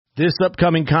This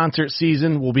upcoming concert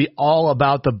season will be all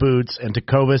about the boots, and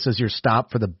Tecovas is your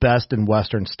stop for the best in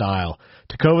Western style.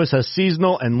 Tecovas has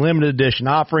seasonal and limited edition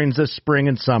offerings this spring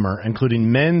and summer,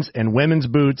 including men's and women's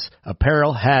boots,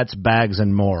 apparel, hats, bags,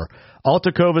 and more. All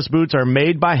Tecovas boots are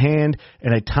made by hand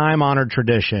in a time-honored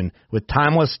tradition with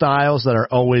timeless styles that are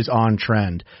always on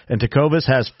trend. And Tecovas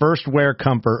has first wear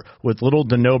comfort with little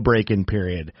to no break-in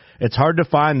period. It's hard to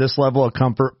find this level of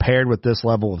comfort paired with this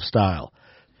level of style.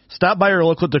 Stop by your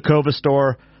local Tecovas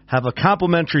store, have a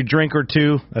complimentary drink or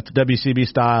two, that's WCB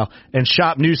style, and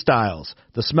shop new styles.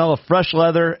 The smell of fresh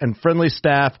leather and friendly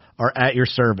staff are at your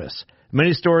service.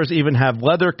 Many stores even have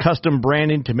leather custom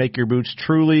branding to make your boots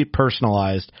truly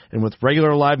personalized. And with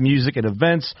regular live music and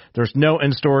events, there's no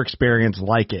in-store experience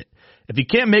like it. If you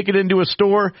can't make it into a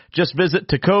store, just visit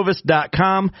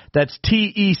Tecovas.com. That's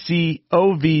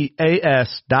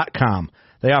TECOVAS.com.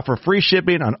 They offer free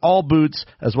shipping on all boots,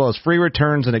 as well as free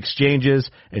returns and exchanges,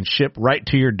 and ship right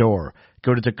to your door.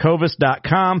 Go to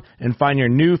Tecovas.com and find your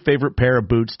new favorite pair of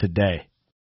boots today.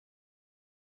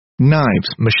 Knives,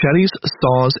 machetes,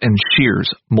 saws, and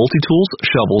shears, multi-tools,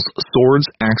 shovels, swords,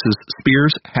 axes,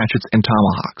 spears, hatchets, and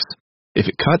tomahawks. If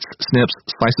it cuts, snips,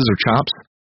 slices, or chops,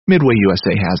 Midway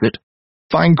USA has it.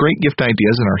 Find great gift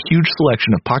ideas in our huge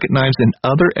selection of pocket knives and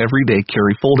other everyday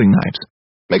carry folding knives.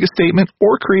 Make a statement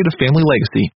or create a family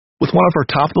legacy with one of our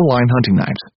top-of-the-line hunting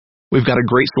knives. We've got a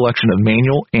great selection of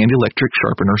manual and electric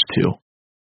sharpeners, too.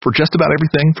 For just about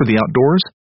everything for the outdoors,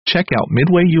 check out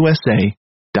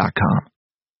MidwayUSA.com.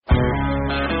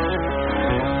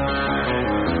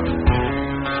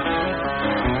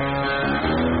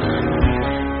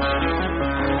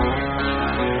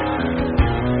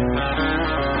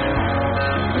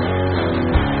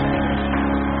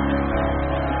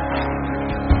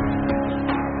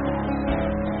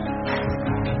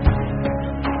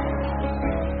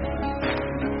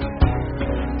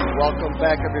 Welcome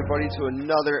back, everybody, to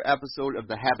another episode of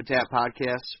the Habitat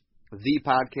Podcast, the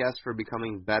podcast for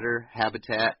becoming better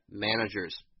habitat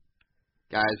managers.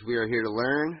 Guys, we are here to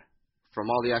learn from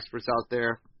all the experts out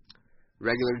there,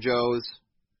 regular Joes,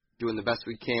 doing the best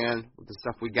we can with the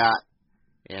stuff we got,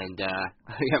 and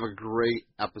we have a great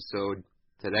episode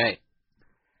today.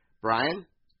 Brian,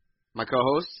 my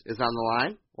co-host, is on the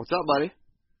line. What's up, buddy?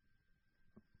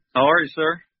 How are you,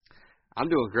 sir? I'm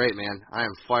doing great, man. I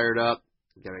am fired up.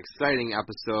 We got an exciting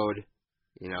episode,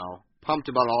 pumped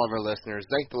about all of our listeners.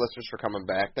 Thank the listeners for coming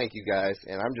back. Thank you guys.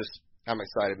 And I'm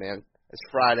excited, man. It's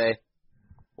Friday.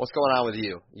 What's going on with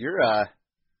you? You're over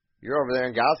there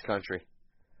in God's country.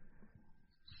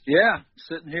 Yeah,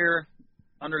 sitting here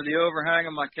under the overhang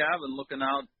of my cabin looking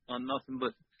out on nothing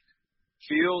but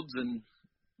fields and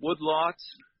woodlots,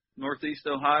 northeast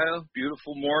Ohio.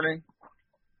 Beautiful morning.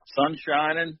 Sun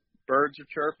shining. Birds are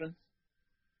chirping.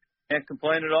 Can't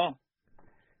complain at all.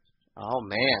 Oh,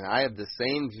 man, I have the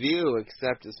same view,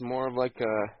 except it's more of like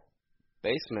a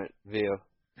basement view.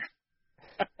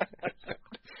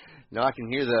 No, I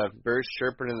can hear the birds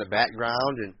chirping in the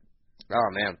background, and, oh,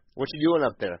 man, what you doing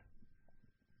up there?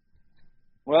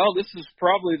 Well, this is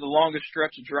probably the longest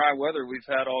stretch of dry weather we've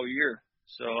had all year,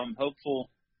 so I'm hopeful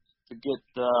to get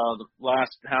the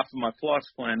last half of my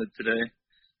plots planted today.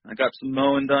 I got some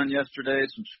mowing done yesterday,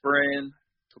 some spraying,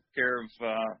 took care of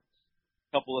a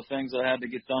couple of things I had to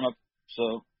get done up.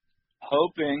 So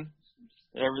hoping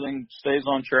that everything stays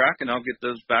on track and I'll get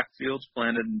those backfields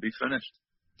planted and be finished.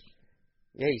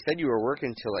 Yeah, you said you were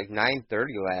working till like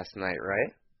 9:30 last night,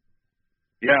 right?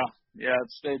 Yeah,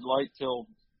 it stayed light till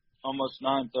almost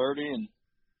 9:30, and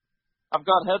I've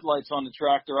got headlights on the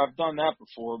tractor. I've done that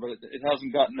before, but it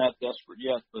hasn't gotten that desperate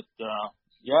yet. But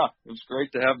yeah, it was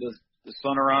great to have the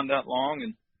sun around that long,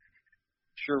 and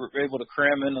sure we're able to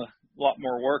cram in a lot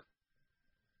more work.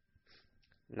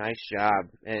 Nice job.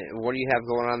 And what do you have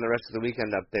going on the rest of the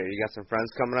weekend up there? You got some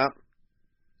friends coming up?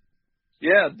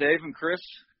 Yeah, Dave and Chris,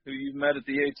 who you met at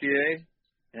the ATA,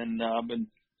 and I've been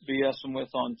BSing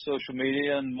with on social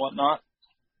media and whatnot.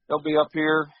 They'll be up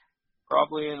here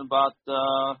probably in about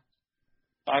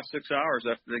 5-6 hours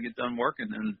after they get done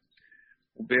working, and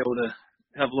we'll be able to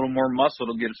have a little more muscle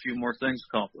to get a few more things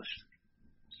accomplished.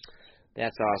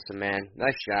 That's awesome, man.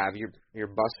 Nice job. You're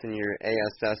busting your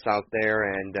ASS out there,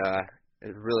 and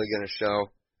it's really going to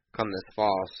show come this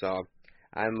fall. So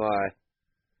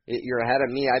you're ahead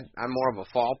of me. I'm more of a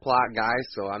fall plot guy,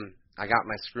 so I got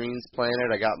my screens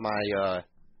planted. I got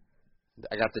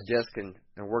the disc and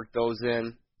work those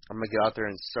in. I'm going to get out there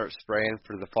and start spraying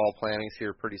for the fall plantings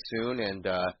here pretty soon, and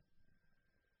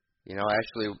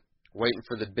actually waiting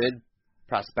for the bid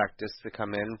prospectus to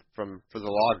come in for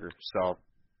the logger. So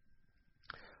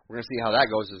we're going to see how that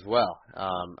goes as well.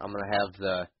 I'm going to have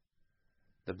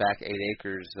the the back 8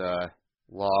 acres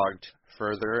logged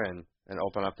further and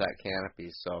open up that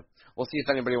canopy. So we'll see if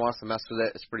anybody wants to mess with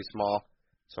it. It's pretty small,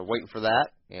 so waiting for that,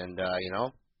 and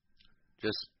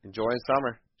just enjoying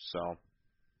summer. So,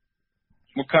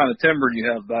 what kind of timber do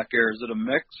you have back there? Is it a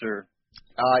mix or?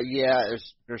 Yeah,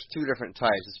 there's 2 different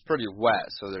types. It's pretty wet,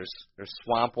 so there's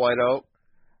swamp white oak,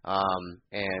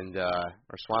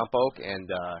 or swamp oak and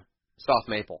soft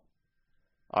maple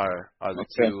are the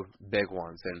 2 big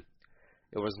ones. And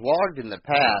it was logged in the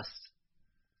past,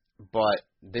 but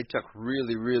they took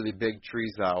really, really big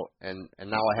trees out, and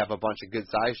now I have a bunch of good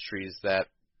sized trees that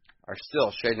are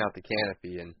still shading out the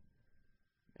canopy, and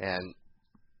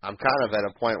I'm kind of at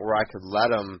a point where I could let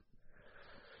them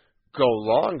go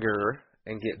longer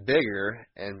and get bigger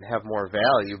and have more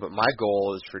value, but my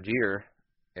goal is for deer,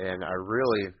 and I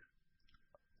really,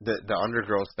 the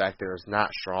undergrowth back there is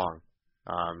not strong.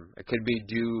 It could be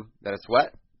due that it's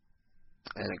wet,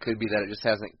 and it could be that it just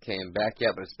hasn't came back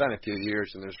yet, but it's been a few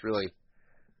years, and there's really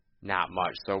not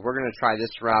much. So we're going to try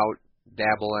this route,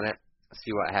 dabble in it,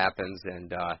 see what happens,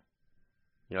 and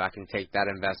I can take that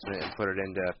investment and put it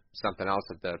into something else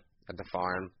at the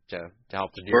farm to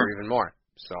help the deer even more.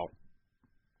 So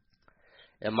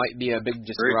it might be a big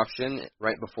disruption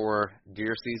right before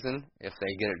deer season if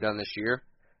they get it done this year.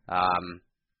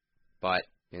 But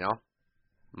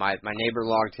my neighbor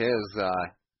logged his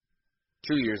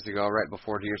 2 years ago, right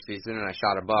before deer season, and I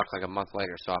shot a buck like a month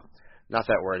later. So not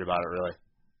that worried about it really.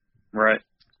 Right.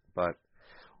 But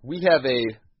we have a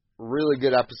really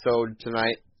good episode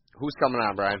tonight. Who's coming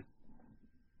on, Brian?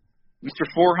 Mr.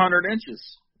 400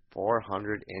 inches.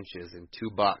 400 inches and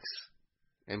 $2.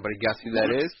 Anybody guess who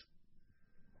that is?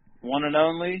 One and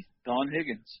only Don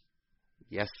Higgins.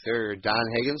 Yes, sir. Don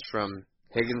Higgins from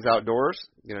Higgins Outdoors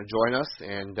going to join us,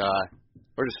 and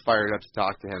we're just fired up to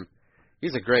talk to him.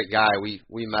 He's a great guy. We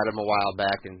met him a while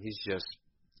back, and he's just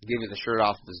give you the shirt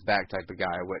off of his back type of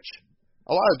guy, which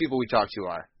a lot of the people we talk to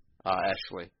are,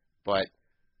 actually. But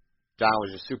Don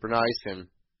was just super nice,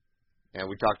 and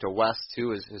we talked to Wes, too,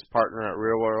 his partner at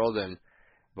Real World,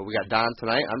 but we got Don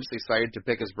tonight. I'm just excited to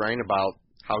pick his brain about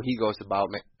how he goes about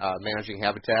managing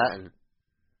habitat and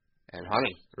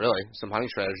hunting, really. Some hunting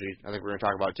strategy I think we're going to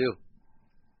talk about, too.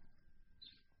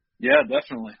 Yeah,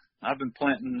 definitely. I've been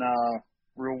planting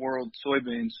Real World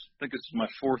soybeans. I think it's my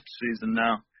 4th season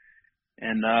now.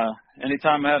 And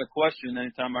anytime I had a question,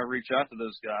 anytime I reach out to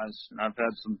those guys, and I've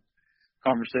had some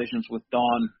conversations with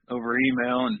Don over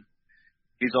email, and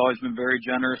he's always been very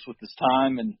generous with his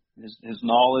time and his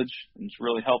knowledge, and it's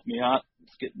really helped me out.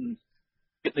 It's getting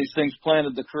these things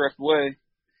planted the correct way.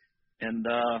 And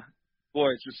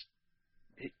it's just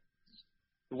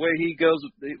the way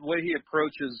he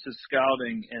approaches his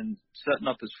scouting and setting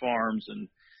up his farms and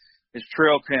his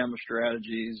trail camera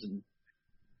strategies and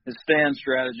his stand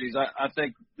strategies. I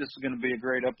think this is going to be a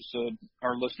great episode.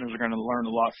 Our listeners are going to learn a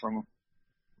lot from him.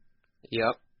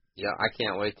 Yep. Yeah, I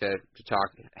can't wait to talk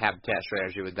habitat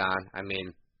strategy with Don. I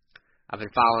mean, I've been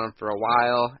following him for a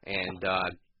while, and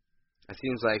it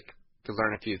seems like I could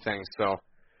learn a few things. So,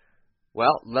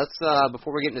 well, let's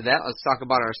before we get into that, let's talk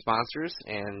about our sponsors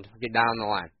and get down the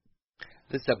line.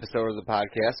 This episode of the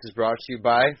podcast is brought to you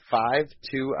by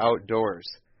 5-2 Outdoors.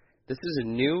 This is a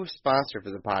new sponsor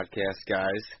for the podcast,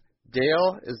 guys.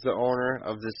 Dale is the owner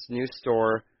of this new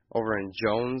store over in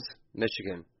Jones,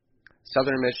 Michigan.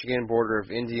 Southern Michigan, border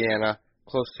of Indiana,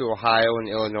 close to Ohio and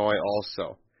Illinois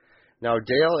also. Now,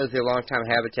 Dale is a longtime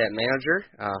habitat manager,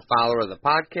 follower of the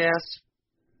podcast,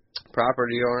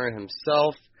 property owner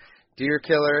himself, deer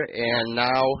killer, and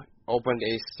now opened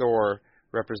a store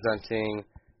representing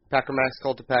Pecker Max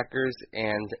Cultipeckers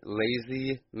and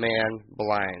Lazy Man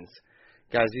Blinds.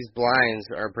 Guys, these blinds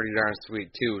are pretty darn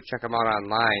sweet, too. Check them out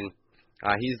online.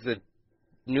 He's the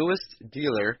newest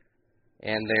dealer,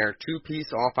 and they are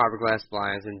 2-piece all fiberglass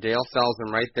blinds, and Dale sells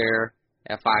them right there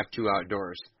at 5-2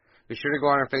 Outdoors. Be sure to go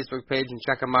on our Facebook page and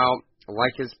check him out,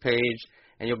 like his page,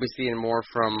 and you'll be seeing more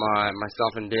from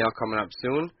myself and Dale coming up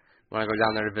soon when I go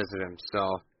down there to visit him.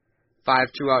 So,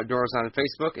 5-2 Outdoors on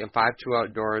Facebook and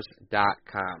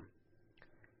 52outdoors.com.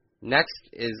 Next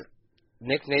is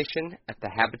Nick Nation at the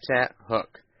Habitat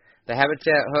Hook. The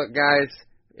Habitat Hook, guys,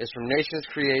 is from Nations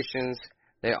Creations.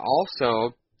 They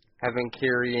also have been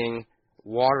carrying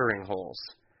watering holes.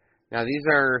 Now, these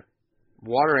are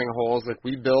watering holes that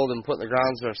we build and put in the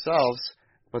grounds ourselves,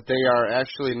 but they are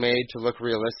actually made to look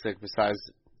realistic besides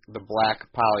the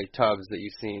black poly tubs that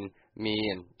you've seen me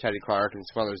and Teddy Clark and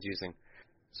some others using.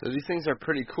 So these things are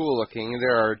pretty cool looking.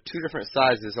 There are 2 different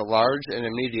sizes, a large and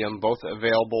a medium, both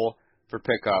available for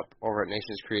pickup over at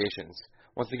Nations Creations.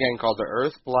 Once again, called the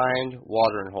Earth Blind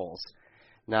Watering Holes.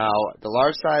 Now, the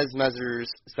large size measures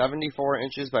 74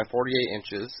 inches by 48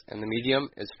 inches, and the medium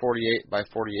is 48 by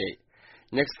 48.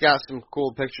 Nick's got some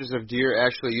cool pictures of deer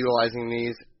actually utilizing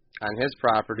these on his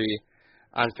property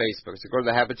on Facebook. So go to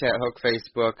the Habitat Hook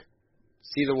Facebook,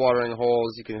 see the watering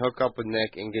holes. You can hook up with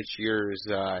Nick and get yours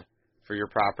for your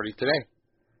property today.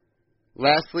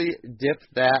 Lastly, Dip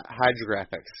That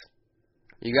Hydrographics.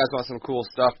 You guys want some cool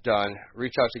stuff done,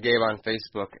 reach out to Gabe on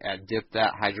Facebook at Dip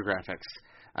That Hydrographics.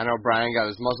 I know Brian got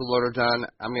his muzzleloader done.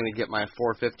 I'm going to get my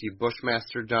 450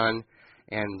 Bushmaster done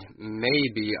and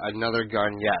maybe another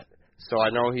gun yet. So I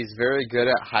know he's very good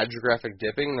at hydrographic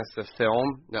dipping. That's the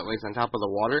film that lays on top of the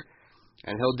water.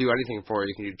 And he'll do anything for you.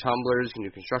 You can do tumblers, you can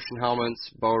do construction helmets,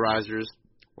 bow risers,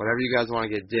 whatever you guys want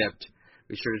to get dipped.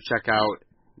 Be sure to check out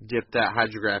Dip That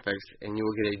Hydrographics, and you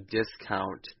will get a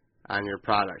discount on your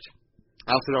product.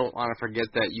 I also don't want to forget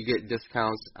that you get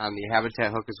discounts on the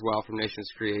Habitat Hook as well from Nations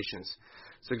Creations.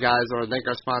 So guys, I want to thank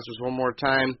our sponsors one more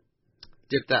time.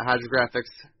 Dip That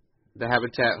Hydrographics, the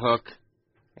Habitat Hook,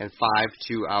 and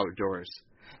 5-2 Outdoors.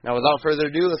 Now without further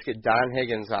ado, let's get Don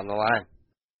Higgins on the line.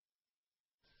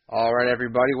 All right,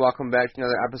 everybody, welcome back to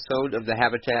another episode of the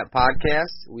Habitat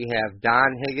Podcast. We have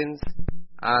Don Higgins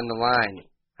on the line.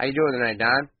 How you doing tonight,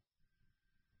 Don?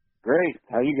 Great.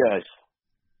 How you guys?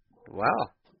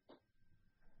 Well,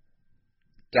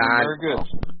 Don, very good.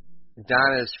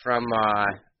 Don is from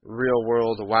Real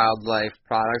World Wildlife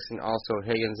Products and also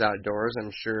Higgins Outdoors.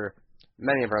 I'm sure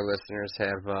many of our listeners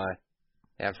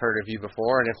have heard of you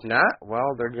before, and if not,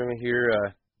 well, they're going to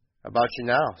hear about you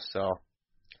now. So,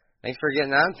 thanks for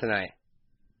getting on tonight.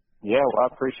 Yeah, well,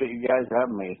 I appreciate you guys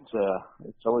having me.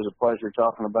 It's always a pleasure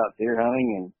talking about deer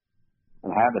hunting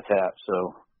and habitat.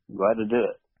 So, I'm glad to do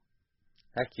it.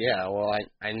 Heck yeah! Well,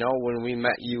 I know when we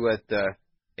met you at the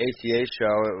ATA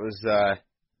show,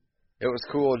 it was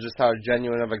cool just how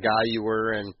genuine of a guy you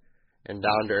were and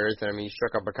down to earth. And I mean, you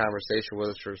struck up a conversation with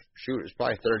us for it was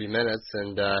probably 30 minutes,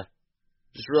 and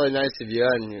just really nice of you.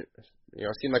 And you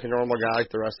know, seemed like a normal guy like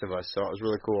the rest of us. So it was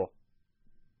really cool.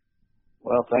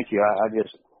 Well, thank you. I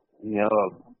just,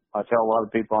 I tell a lot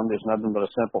of people I'm just nothing but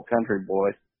a simple country boy,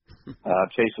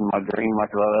 chasing my dream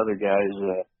like a lot of other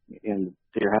guys in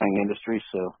the deer hunting industry.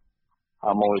 So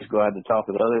I'm always glad to talk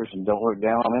with others and don't look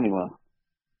down on anyone.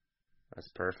 That's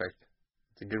perfect.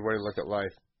 It's a good way to look at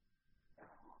life.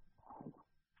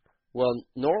 Well,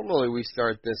 normally we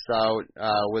start this out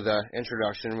with an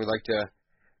introduction. We like to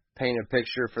paint a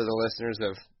picture for the listeners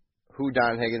of who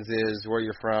Don Higgins is, where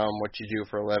you're from, what you do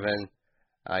for a living,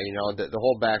 the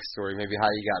whole backstory, maybe how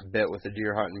you got bit with a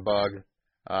deer hunting bug.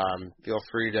 Feel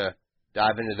free to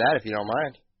dive into that if you don't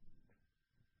mind.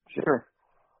 Sure.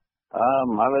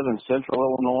 I live in central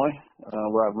Illinois,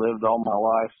 where I've lived all my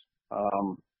life.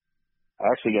 I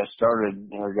actually got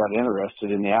interested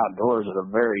in the outdoors at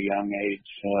a very young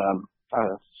age. I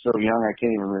was so young I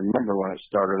can't even remember when it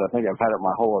started. I think I've had it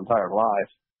my whole entire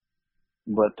life.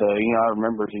 But, I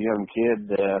remember as a young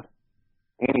kid,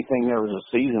 anything there was a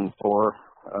season for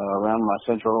around my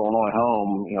central Illinois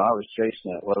home, I was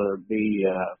chasing it, whether it be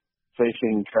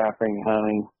fishing, trapping,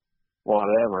 hunting,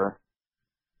 whatever.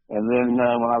 And then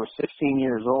when I was 16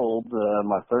 years old,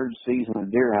 my third season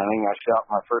of deer hunting, I shot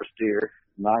my first deer,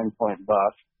 9-point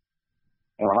buck.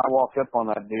 And when I walked up on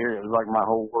that deer, it was like my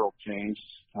whole world changed.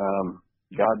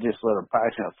 God just lit a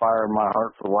passionate fire in my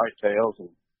heart for whitetails. And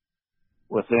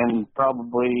within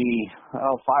probably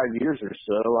 5 years or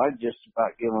so, I'd just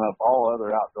about given up all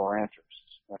other outdoor interests.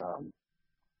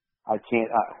 The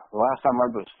last time I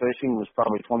was fishing was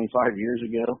probably 25 years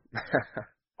ago.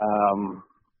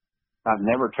 I've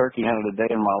never turkey hunted a day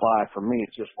in my life. For me,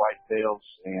 it's just whitetails.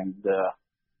 And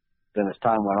then as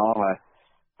time went on,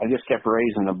 I just kept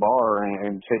raising the bar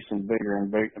and chasing bigger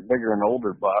and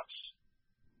older bucks.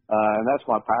 And that's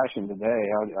my passion today.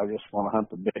 I just want to hunt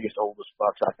the biggest, oldest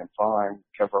bucks I can find,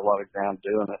 cover a lot of ground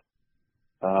doing it.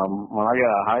 When I got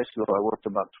out of high school, I worked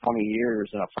about 20 years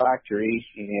in a factory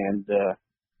and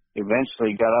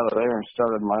eventually got out of there and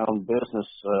started my own business,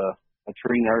 a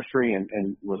tree nursery,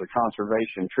 and was a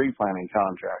conservation tree planting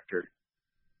contractor.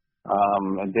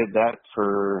 And did that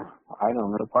for,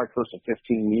 probably close to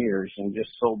 15 years and just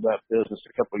sold that business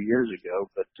a couple of years ago.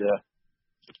 But,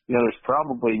 there's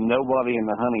probably nobody in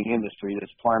the hunting industry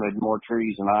that's planted more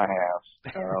trees than I have.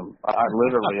 I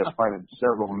literally have planted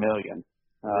several million.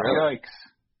 Yikes.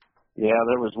 Yeah,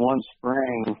 there was one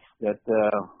spring that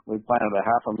we planted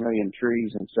 500,000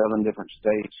 trees in 7 different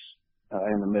states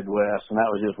in the Midwest, and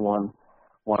that was just one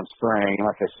spring.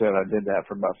 Like I said, I did that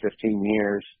for about 15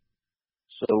 years.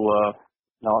 So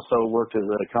I also worked as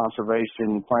a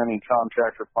conservation planting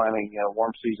contractor, planting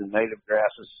warm season native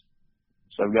grasses.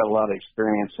 So I've got a lot of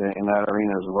experience in that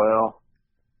arena as well.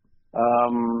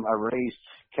 I raised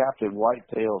captive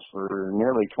whitetails for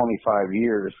nearly 25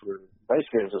 years.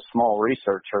 Basically, it was a small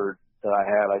research herd that I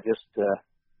had. I just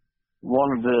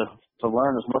wanted to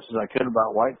learn as much as I could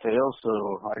about whitetails,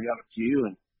 so I got a few,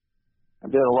 and I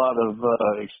did a lot of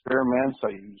experiments.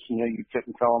 You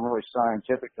couldn't call them really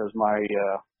scientific because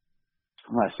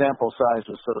my sample size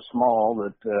was so small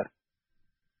that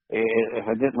if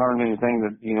I didn't learn anything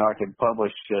that I could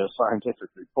publish scientific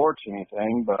reports or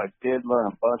anything, but I did learn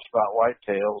a bunch about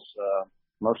whitetails.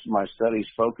 Most of my studies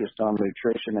focused on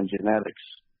nutrition and genetics.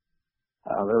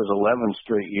 There was 11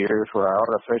 straight years where I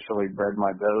artificially bred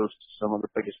my does to some of the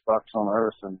biggest bucks on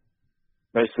earth and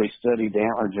basically studied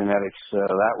antler genetics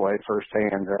that way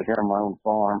firsthand right here on my own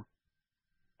farm.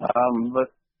 But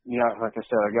like I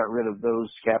said, I got rid of those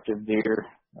captive deer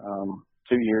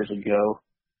 2 years ago.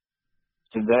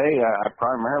 Today, I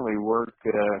primarily work,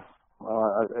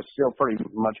 it's still pretty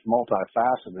much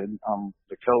multifaceted. I'm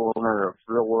the co-owner of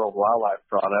Real World Wildlife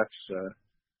Products,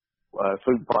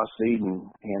 food processing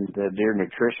and deer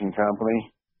nutrition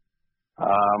company.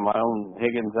 I own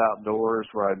Higgins Outdoors,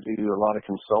 where I do a lot of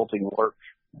consulting work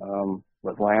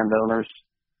with landowners.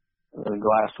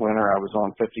 Last winter, I was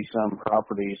on 50-some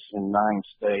properties in 9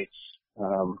 states,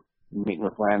 meeting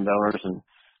with landowners and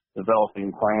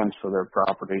developing plans for their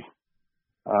property.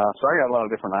 So I got a lot of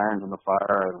different irons in the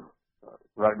fire.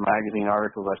 Write magazine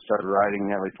articles. I started writing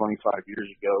nearly 25 years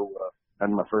ago. Had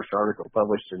my first article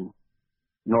published in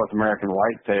North American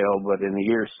Whitetail, but in the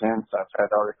years since, I've had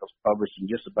articles published in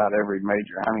just about every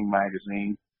major hunting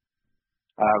magazine.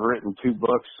 I've written 2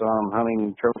 books on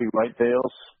hunting trophy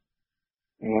whitetails,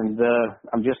 and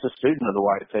I'm just a student of the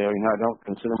whitetail. I don't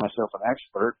consider myself an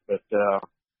expert, but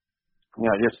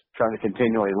I just try to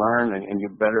continually learn and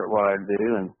get better at what I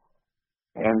do, and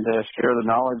share the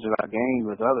knowledge that I've gained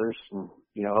with others, and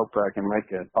hope I can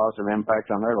make a positive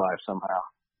impact on their life somehow.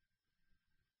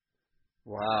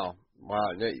 Wow.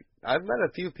 I've met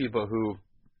a few people who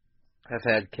have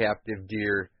had captive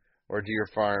deer or deer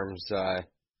farms at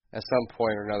some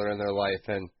point or another in their life,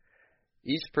 and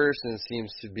each person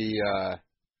seems to be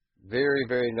very,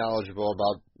 very knowledgeable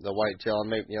about the whitetail. And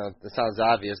maybe, it sounds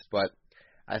obvious, but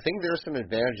I think there are some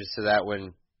advantages to that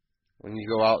when you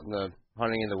go out in the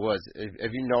hunting in the woods.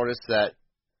 Have you noticed that?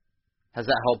 Has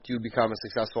that helped you become a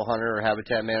successful hunter or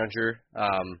habitat manager,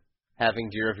 having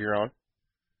deer of your own?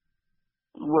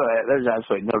 Well, there's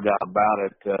absolutely no doubt about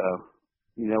it.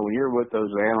 When you're with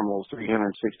those animals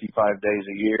 365 days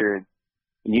a year, and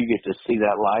you get to see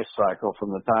that life cycle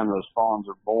from the time those fawns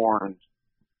are born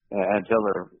until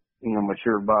they're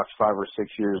mature bucks 5 or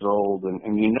 6 years old, and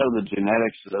the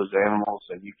genetics of those animals,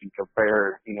 and you can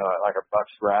compare like a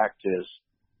buck's rack to his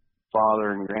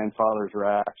father and grandfather's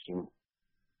racks, and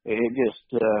it just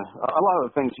a lot of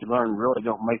the things you learn really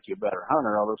don't make you a better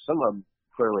hunter, although some of them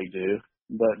clearly do,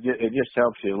 but it just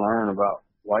helps you learn about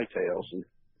whitetails, and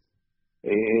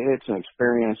it's an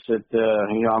experience that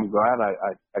I'm glad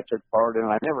I took part in.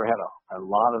 I never had a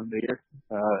lot of deer.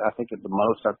 I think at the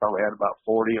most I probably had about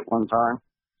 40 at one time,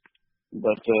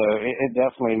 but it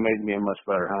definitely made me a much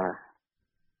better hunter.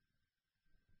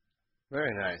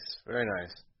 Very nice, very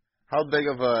nice. How big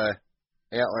of a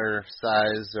antler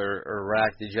size or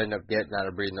rack did you end up getting out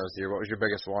of breeding those deer? What was your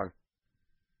biggest one?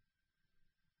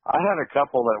 I had a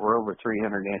couple that were over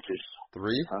 300 inches.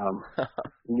 3?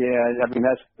 Yeah, I mean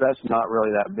that's not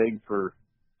really that big for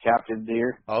captive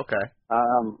deer. Okay.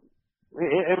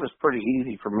 It was pretty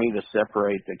easy for me to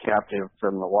separate the captive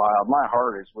from the wild. My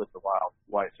heart is with the wild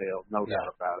whitetail, no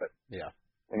doubt about it. Yeah.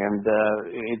 And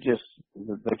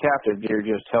the captive deer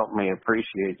just helped me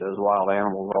appreciate those wild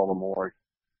animals all the more.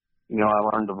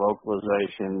 I learned the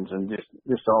vocalizations and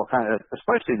just all kind of,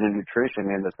 especially the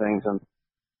nutrition end of things, and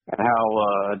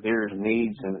how a deer's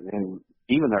needs and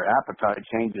even their appetite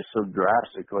changes so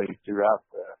drastically throughout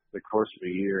the course of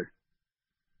a year.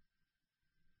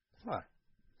 Huh.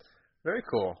 Very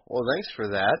cool. Well, thanks for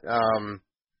that.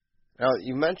 Now,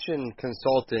 you mentioned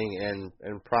consulting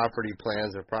and property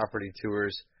plans or property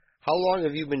tours. How long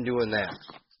have you been doing that?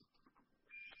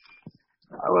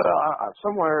 Well,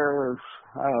 somewhere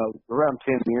around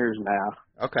 10 years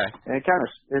now. Okay. And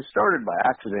it started by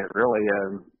accident, really.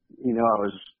 I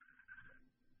was,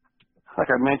 like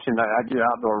I mentioned, I do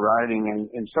outdoor writing,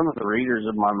 and some of the readers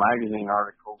of my magazine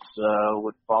articles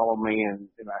would follow me, and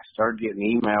I started getting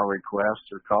email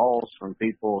requests or calls from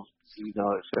people,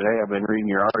 that said, "Hey, I've been reading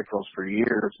your articles for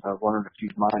years. I wondered if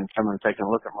you'd mind coming and taking a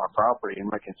look at my property and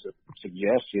making some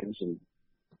suggestions." And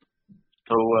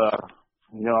so,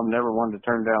 I'm never one to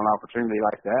turn down an opportunity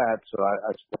like that. So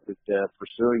I started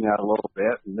pursuing that a little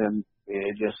bit, and then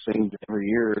it just seemed every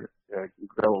year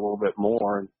grow a little bit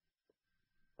more. And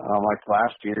Like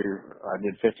last year, I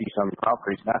did 50-some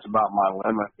properties. That's about my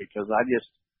limit because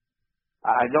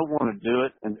I don't want to do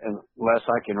it unless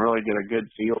I can really get a good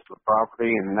feel for the property,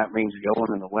 and that means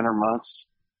going in the winter months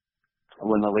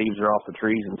when the leaves are off the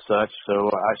trees and such. So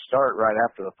I start right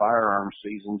after the firearm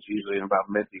seasons, usually in about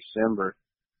mid-December,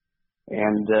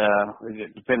 and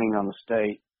depending on the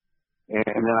state. And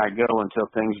then I go until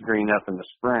things green up in the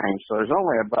spring. So there's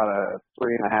only about a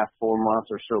 3.5, 4 months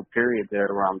or so period there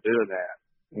where I'm doing that.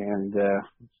 And,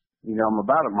 I'm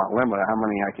about at my limit of how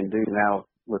many I can do now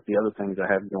with the other things I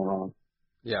have going on.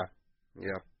 Yeah.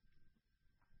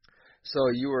 So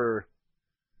you were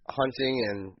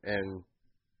hunting and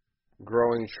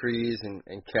growing trees and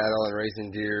cattle and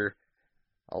raising deer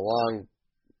along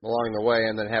the way,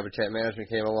 and then Habitat Management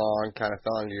came along, kind of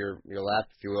fell into your lap,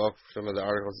 if you will, for some of the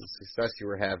articles of success you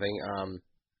were having.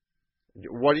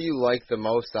 What do you like the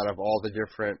most out of all the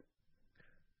different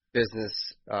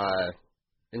business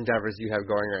endeavors you have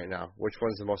going right now? Which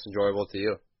one's the most enjoyable to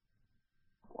you?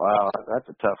 Wow, that's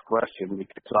a tough question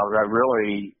because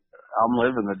I'm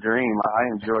living the dream. I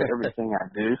enjoy everything I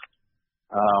do.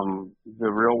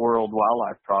 The real world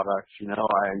wildlife products,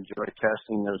 I enjoy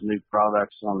testing those new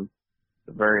products on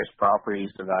the various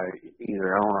properties that I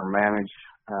either own or manage.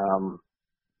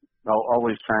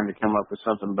 Always trying to come up with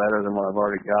something better than what I've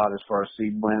already got as far as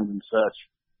seed blends and such.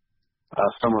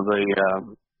 Some of the,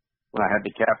 when I had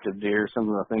the captive deer, some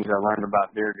of the things I learned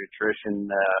about deer nutrition,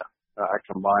 I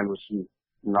combined with some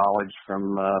knowledge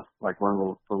from, like one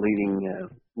of the leading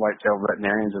whitetail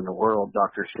veterinarians in the world,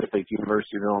 Dr. Shipley at the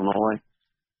University of Illinois.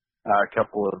 A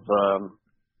couple of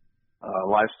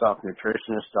livestock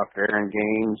nutritionists, Dr. Aaron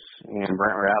Gaines and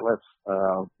Brent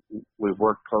Ratliff. We've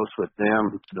worked close with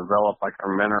them to develop like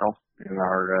our mineral and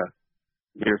our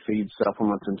deer feed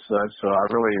supplements and such. So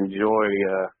I really enjoy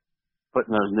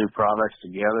putting those new products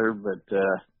together. But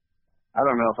I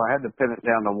don't know, if I had to pin it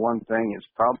down to one thing, it's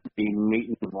probably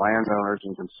meeting landowners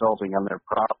and consulting on their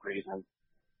properties.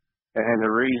 And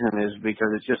the reason is because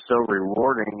it's just so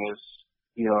rewarding is,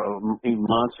 even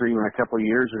months or even a couple of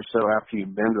years or so after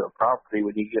you've been to a property,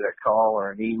 when you get a call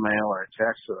or an email or a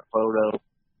text or a photo,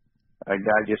 a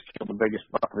guy just killed the biggest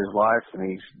buck of his life and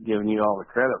he's giving you all the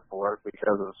credit for it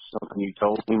because of something you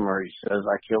told him, or he says,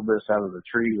 I killed this out of the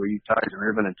tree where you tied the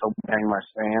ribbon and told me to hang my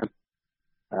stand.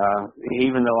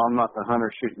 Even though I'm not the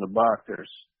hunter shooting the buck, there's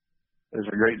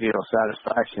a great deal of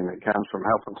satisfaction that comes from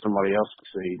helping somebody else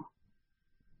succeed.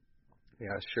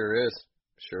 Yeah, sure is.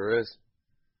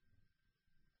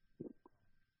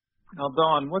 Now,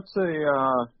 Don, what's a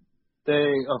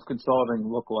day of consulting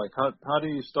look like? How do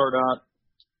you start out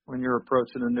when you're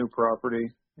approaching a new property,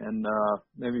 and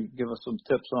maybe give us some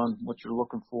tips on what you're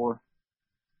looking for?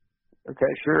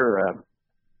 Okay, sure.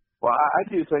 Well, I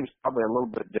do things probably a little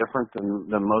bit different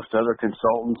than most other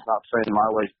consultants. Not saying my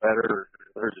way's better or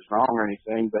theirs is wrong or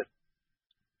anything, but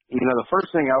the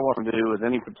first thing I want to do with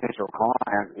any potential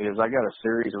client is I got a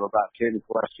series of about 10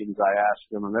 questions I ask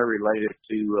them, and they're related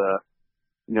to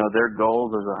their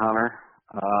goals as a hunter,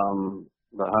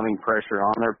 the hunting pressure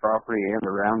on their property and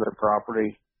around their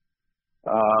property,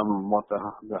 what the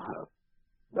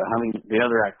hunting, the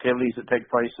other activities that take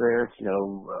place there,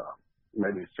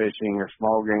 maybe fishing or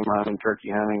small game hunting, turkey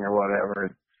hunting or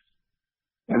whatever.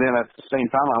 And then at the same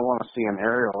time, I want to see an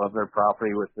aerial of their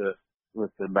property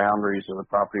with the boundaries of the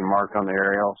property marked on the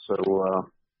aerial. So,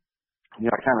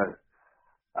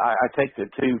 I take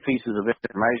the two pieces of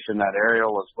information, that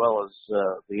aerial as well as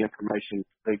the information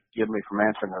they give me from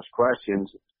answering those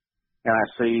questions, and I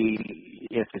see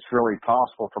if it's really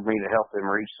possible for me to help them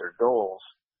reach their goals.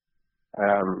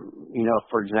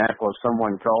 For example, if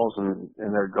someone calls and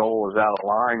their goal is out of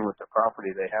line with the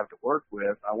property they have to work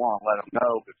with, I want to let them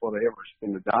know before they ever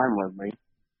spend a dime with me.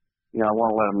 I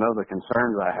want to let them know the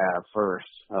concerns I have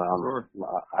first. Sure.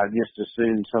 I just as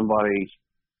soon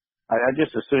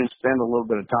spend a little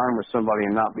bit of time with somebody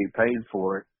and not be paid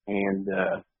for it, and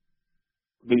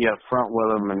be upfront with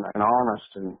them and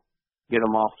honest and get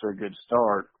them off to a good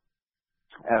start,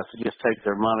 as to just take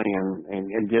their money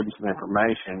and give them some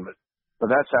information. But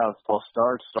that's how it all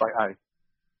starts. So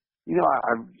it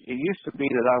used to be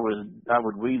that I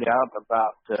would weed out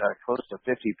about close to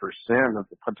 50% of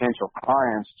the potential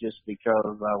clients just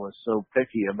because I was so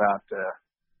picky about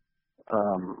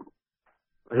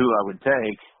who I would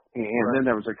take. And Right. Then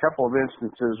there was a couple of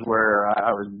instances where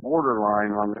I was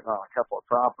borderline on a couple of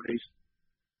properties.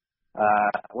 I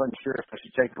wasn't sure if I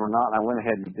should take them or not, and I went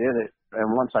ahead and did it.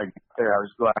 And once I got there, I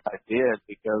was glad I did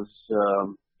because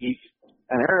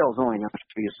an aerial is only going to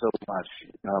show you so much.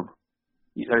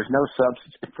 There's no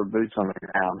substitute for boots on the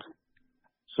ground.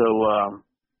 So,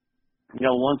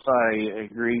 once I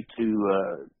agreed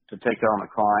to to take on a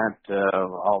client.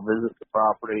 I'll visit the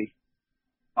property.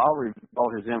 I'll review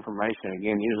all his information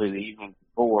again, usually the evening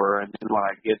before, and then when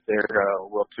I get there,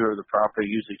 we'll tour the property.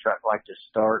 Usually like to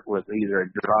start with either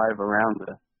a drive around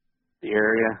the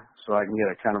area so I can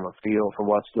get a kind of a feel for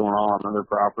what's going on other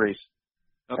properties.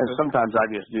 Okay. And sometimes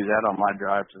I just do that on my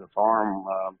drive to the farm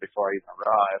before I even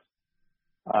arrive.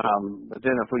 But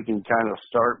then if we can kind of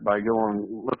start by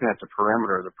looking at the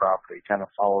perimeter of the property, kind of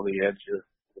follow the edge of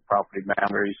the property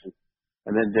boundaries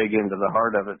and then dig into the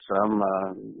heart of it some,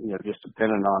 just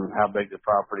depending on how big the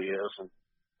property is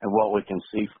and what we can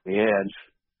see from the edge.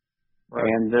 Right.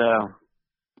 And,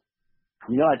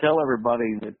 I tell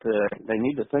everybody that they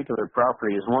need to think of their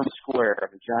property as one square of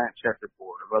a giant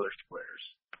checkerboard of other squares.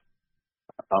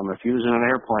 If you was in an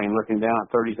airplane looking down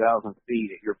at 30,000 feet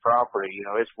at your property,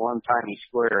 it's one tiny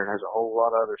square and there's a whole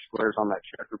lot of other squares on that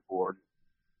checkerboard.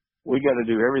 We got to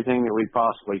do everything that we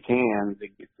possibly can to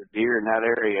get the deer in that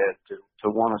area to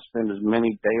want to spend as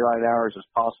many daylight hours as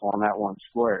possible on that one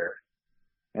square.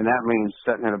 And that means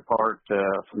setting it apart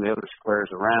from the other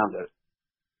squares around it.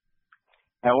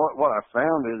 Now, what I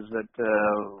found is that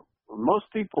most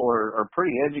people are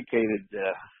pretty educated,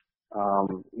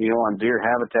 on deer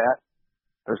habitat.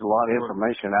 There's a lot of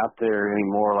information out there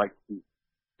anymore, like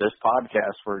this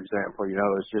podcast, for example.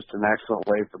 It's just an excellent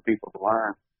way for people to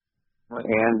learn. Right.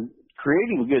 And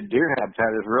creating good deer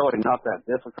habitat is really not that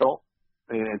difficult.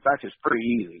 In fact, it's pretty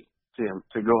easy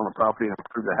to go on a property and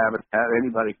improve the habitat.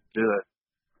 Anybody can do it.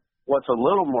 What's a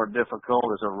little more difficult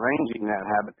is arranging that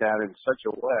habitat in such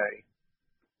a way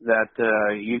that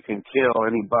you can kill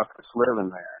any buck that's living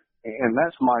there. And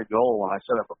that's my goal when I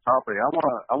set up a property.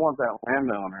 I want that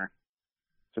landowner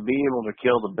to be able to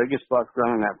kill the biggest buck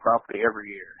running that property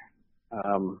every year.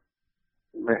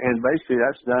 And basically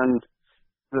that's done.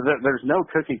 There's no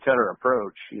cookie cutter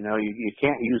approach. You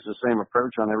can't use the same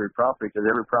approach on every property because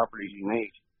every property is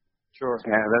unique. Sure.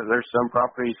 And there's some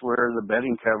properties where the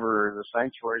bedding cover or the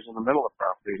sanctuary is in the middle of the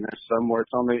property, and there's some where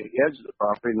it's on the edge of the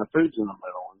property and the food's in the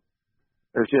middle. And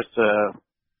there's just, I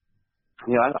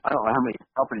don't know how many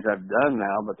properties I've done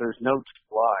now, but there's no two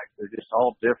alike. They're just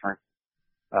all different.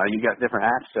 You got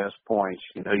different access points.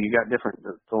 You got different.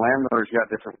 The landowners got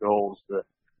different goals. The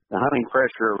hunting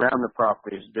pressure around the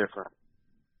property is different.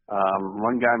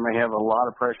 One guy may have a lot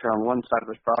of pressure on one side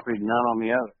of his property, none on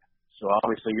the other. So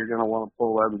obviously you're going to want to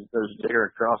pull those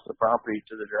deer across the property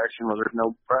to the direction where there's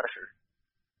no pressure.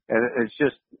 And it's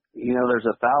just, there's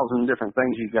 1,000 different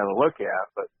things you've got to look at.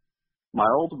 But my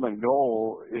ultimate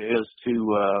goal is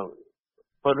to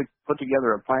put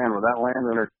together a plan where that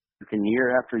landowner can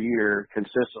year after year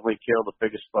consistently kill the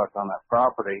biggest buck on that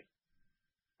property.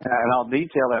 And I'll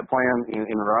detail that plan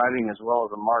in writing as well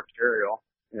as a marked aerial.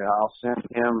 I'll send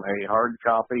him a hard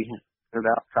copy, printed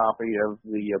out copy of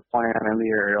the plan and the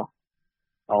aerial.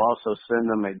 I'll also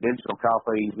send them a digital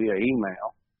copy via email.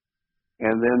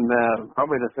 And then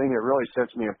probably the thing that really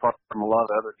sets me apart from a lot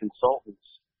of other consultants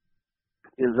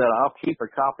is that I'll keep a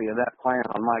copy of that plan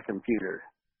on my computer.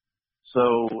 So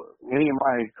any of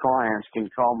my clients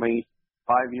can call me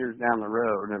 5 years down the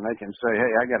road and they can say,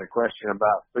 hey, I got a question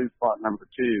about food plot number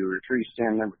 2 or tree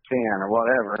stand number 10 or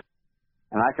whatever.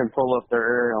 And I can pull up their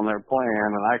aerial and their plan,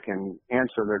 and I can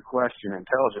answer their question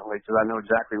intelligently because I know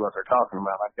exactly what they're talking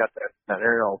about. I've got that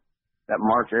aerial, that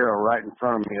marked aerial right in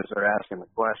front of me as they're asking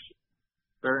the question.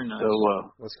 Very nice.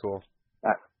 So that's cool.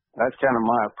 That's kind of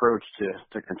my approach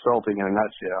to consulting in a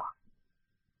nutshell.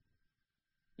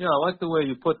 Yeah, I like the way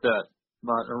you put that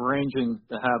about arranging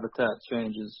the habitat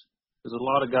changes. Because a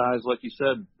lot of guys, like you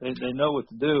said, they know what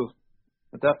to do,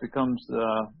 but that becomes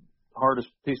the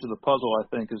hardest piece of the puzzle, I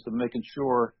think, is to making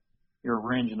sure you're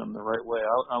arranging them the right way.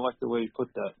 I like the way you put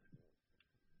that.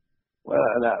 Well,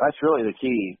 that's really the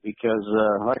key because,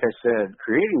 like I said,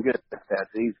 creating good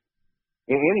habitats easy.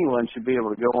 Anyone should be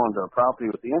able to go onto a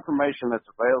property with the information that's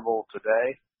available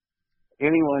today.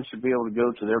 Anyone should be able to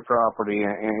go to their property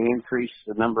and increase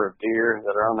the number of deer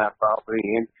that are on that property,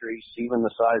 increase even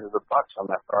the size of the bucks on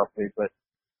that property. But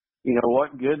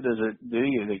what good does it do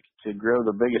you to grow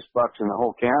the biggest bucks in the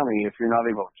whole county if you're not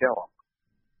able to kill them?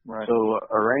 Right. So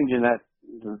arranging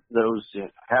those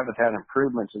habitat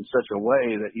improvements in such a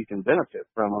way that you can benefit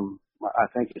from them, I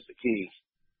think, is the key.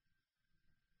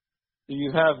 Do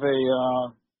you have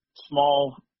a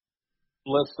small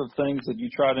list of things that you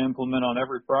try to implement on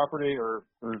every property, or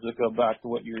does it go back to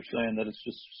what you were saying that it's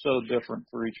just so different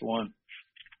for each one?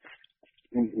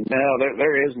 No,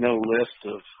 there is no list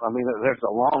there's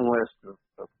a long list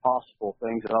of possible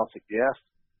things that I'll suggest,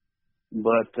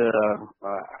 but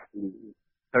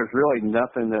there's really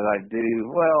nothing that I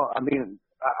do. Well,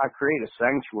 I create a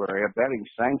sanctuary, a bedding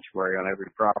sanctuary on every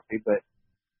property, but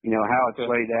How it's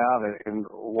laid out and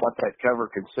what that cover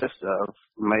consists of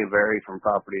may vary from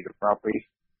property to property.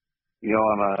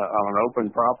 On an open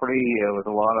property with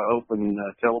a lot of open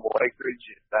tillable acreage,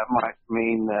 that might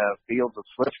mean fields of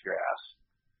switchgrass.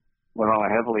 When on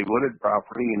a heavily wooded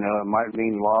property, it might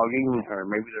mean logging, or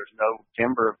maybe there's no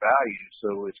timber of value,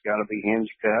 so it's got to be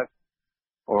hinge cut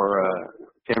or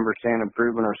timber stand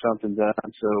improvement or something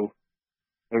done. So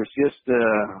there's just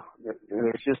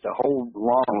a whole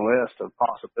long list of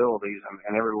possibilities,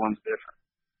 and everyone's different.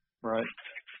 Right.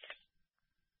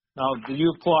 Now, do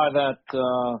you apply that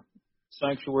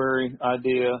sanctuary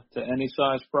idea to any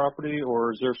size property,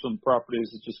 or is there some properties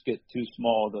that just get too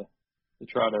small to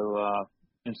try to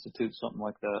institute something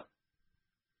like that?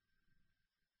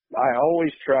 I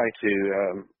always try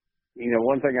to.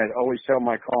 One thing I always tell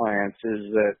my clients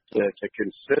is that to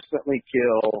consistently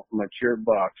kill mature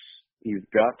bucks, you've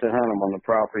got to hunt them on the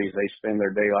properties they spend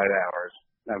their daylight hours.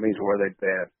 That means where they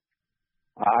bed.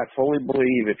 I fully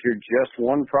believe if you're just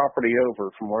one property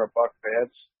over from where a buck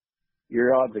beds,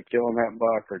 your odds of killing that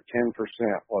buck are 10%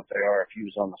 what they are if you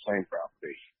was on the same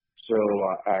property. So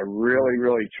I really,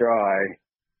 really try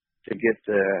to get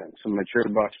some mature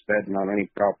bucks bedding on any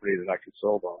property that I can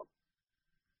sold on.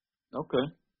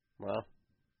 Okay. Well.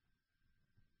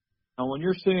 Now, when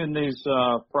you're seeing these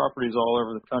properties all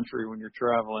over the country when you're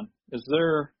traveling, is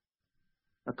there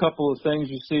a couple of things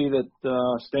you see that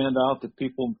stand out that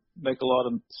people make a lot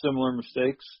of similar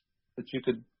mistakes that you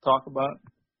could talk about?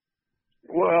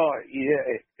 Well,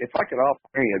 yeah, if I could offer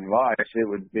any advice, it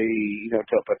would be, to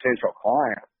a potential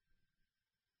client.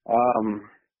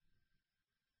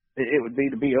 It would be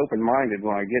to be open-minded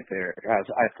when I get there. As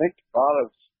I think a lot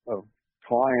of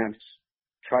clients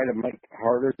try to make it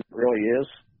harder than it really is.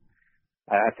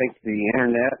 I think the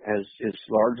internet is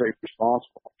largely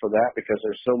responsible for that because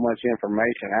there's so much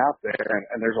information out there,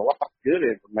 and there's a lot of good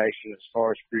information as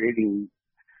far as creating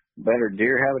better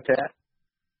deer habitat.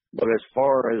 But as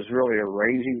far as really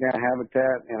arranging that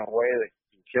habitat in a way that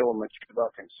you can kill a mature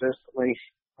buck consistently,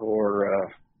 or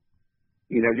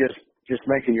just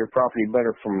making your property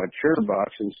better for mature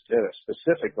bucks instead of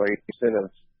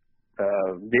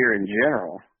deer in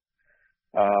general,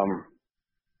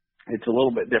 it's a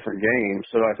little bit different game.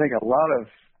 So I think a lot of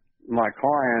my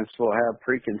clients will have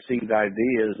preconceived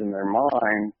ideas in their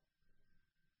mind,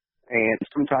 and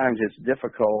sometimes it's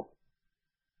difficult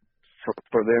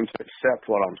for them to accept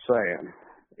what I'm saying.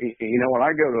 When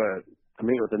I go to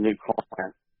meet with a new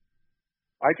client,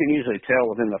 I can usually tell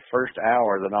within the first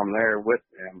hour that I'm there with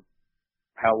them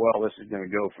how well this is going to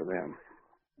go for them.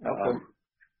 Okay.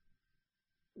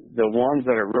 The ones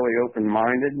that are really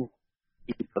open-minded,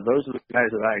 those are the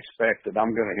guys that I expect that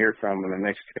I'm going to hear from in the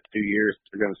next 2 years.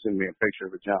 They're going to send me a picture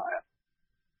of a giant.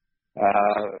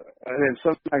 And then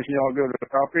sometimes, I'll go to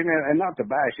the property, and not to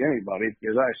bash anybody,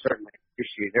 because I certainly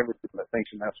appreciate everyone that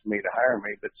thinks enough of me to hire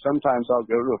me, but sometimes I'll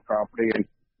go to a property, and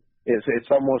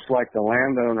it's almost like the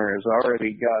landowner has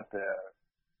already got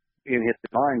in his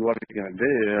mind what he's going to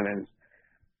do,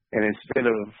 and instead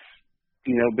of,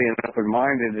 being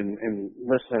open-minded and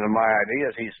listening to my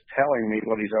ideas, he's telling me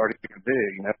what he's already going to do.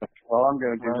 Well, I'm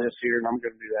going to do this here, and I'm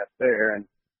going to do that there, and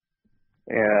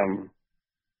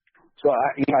so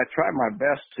I try my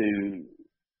best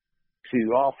to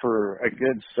offer a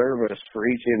good service for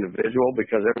each individual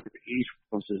because each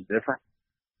one is different,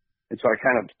 and so I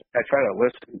try to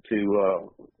listen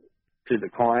to the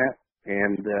client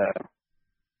and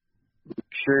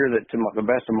make sure that to the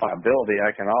best of my ability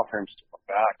I can offer him stuff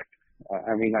back.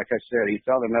 I mean, like I said, he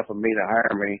thought enough of me to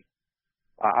hire me.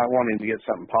 I want him to get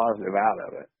something positive out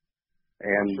of it,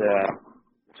 and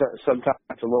sometimes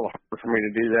it's a little harder for me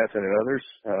to do that than others.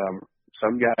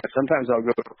 Sometimes I'll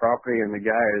go to a property and the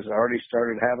guy has already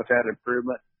started habitat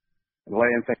improvement and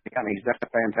laying things down. He's done a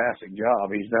fantastic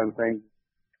job. He's done things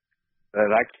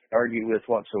that I can't argue with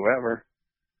whatsoever.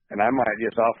 And I might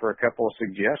just offer a couple of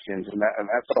suggestions, and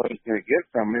that's all he's going to get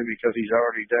from me because he's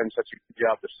already done such a good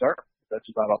job to start. That's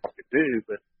about all I could do.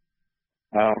 But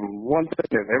one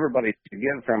thing that everybody can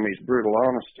get from me is brutal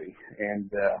honesty. And,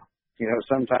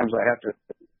 sometimes I have to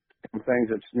do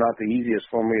things that's not the easiest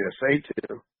for me to say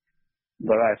to.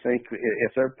 But I think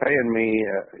if they're paying me,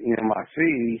 my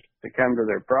fee to come to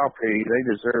their property, they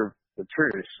deserve the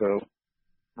truth. So,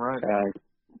 right.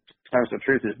 Sometimes the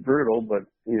truth is brutal, but,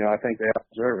 I think they all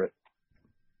deserve it.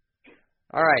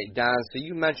 All right, Don, so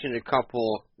you mentioned a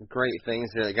couple great things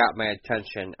that got my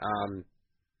attention.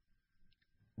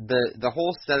 The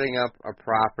whole setting up a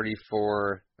property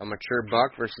for a mature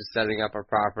buck versus setting up a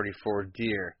property for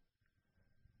deer.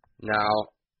 Now,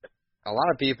 a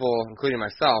lot of people, including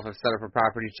myself, have set up a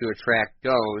property to attract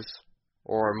does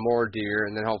or more deer,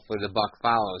 and then hopefully the buck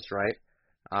follows, right?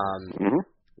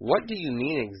 What do you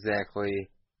mean exactly?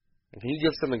 Can you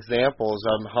give some examples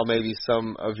on how maybe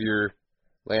some of your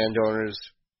landowners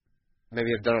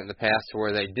maybe have done it in the past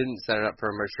where they didn't set it up for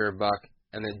a mature buck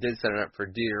and they did set it up for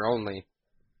deer only?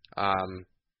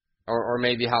 Or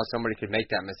maybe how somebody could make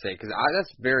that mistake. Because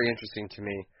that's very interesting to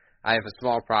me. I have a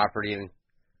small property, and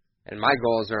my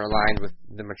goals are aligned with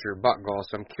the mature buck goal,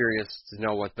 so I'm curious to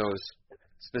know what those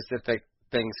specific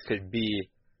things could be,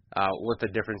 what the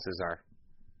differences are.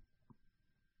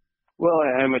 Well,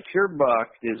 a mature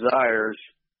buck desires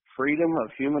freedom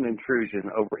of human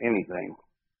intrusion over anything,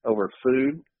 over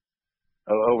food,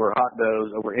 over hot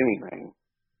dogs, over anything.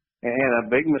 And a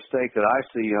big mistake that I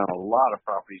see on a lot of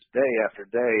properties day after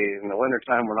day in the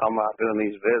wintertime when I'm not doing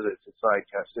these visits, it's like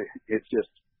it's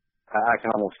just, I can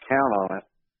almost count on it,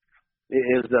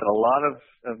 is that a lot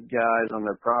of guys on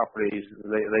their properties,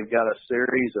 they've got a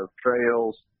series of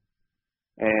trails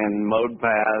and mowed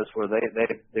paths where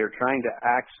they're trying to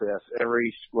access every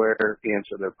square inch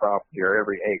of their property or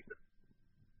every acre.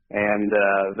 And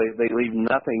they leave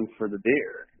nothing for the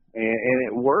deer. And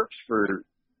it works for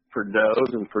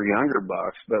does and for younger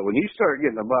bucks, but when you start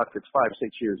getting a buck that's 5,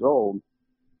 6 years old,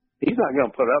 he's not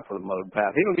going to put up with a mowed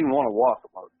path. He don't even want to walk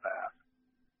a mowed path.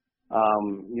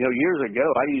 Years ago,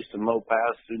 I used to mow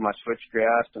paths through my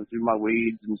switchgrass and through my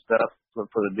weeds and stuff for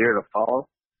the deer to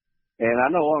follow, and I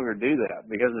no longer do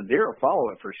that because the deer will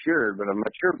follow it for sure, but a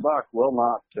mature buck will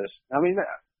not.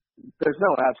 There's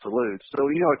no absolutes.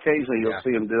 So, occasionally you'll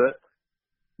see him do it.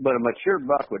 But a mature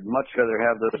buck would much rather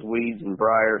have those weeds and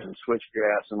briars and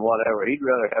switchgrass and whatever. He'd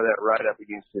rather have that right up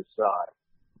against his side.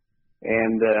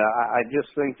 And I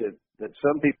just think that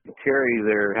some people carry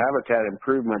their habitat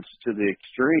improvements to the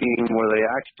extreme where they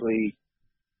actually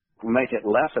make it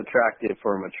less attractive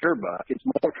for a mature buck. It's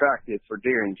more attractive for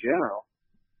deer in general,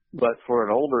 but for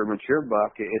an older mature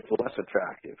buck, it's less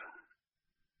attractive.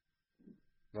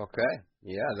 Okay.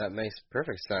 Yeah, that makes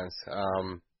perfect sense.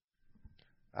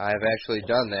 I've actually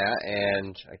done that,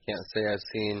 and I can't say I've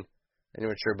seen any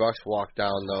mature bucks walk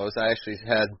down those. I actually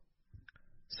had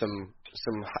some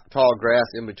tall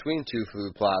grass in between two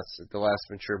food plots that the last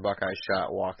mature buck I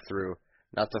shot walked through.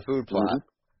 Not the food plot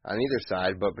on either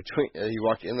side, but between he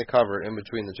walked in the cover in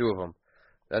between the two of them.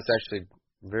 That's actually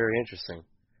very interesting.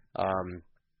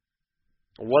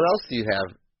 What else do you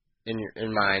have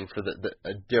in mind for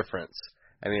a difference?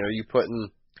 I mean, are you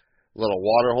putting little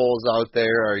water holes out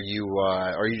there? Are you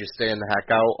just staying the heck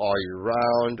out all year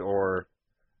round, or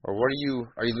what are you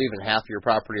leaving half your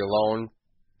property alone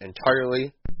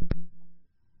entirely?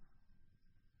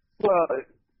 Well,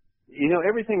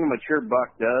 everything a mature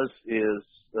buck does is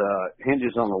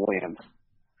hinges on the wind.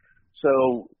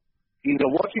 So,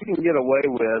 what you can get away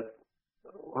with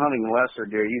hunting lesser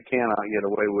deer, you cannot get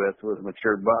away with a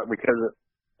mature buck because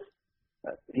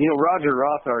Roger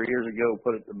Rothar years ago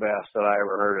put it the best that I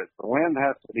ever heard it. The wind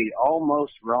has to be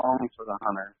almost wrong for the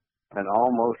hunter and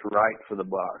almost right for the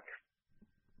buck.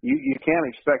 You can't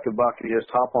expect a buck to just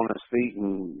hop on his feet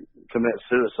and commit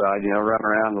suicide, run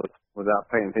around without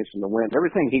paying attention to the wind.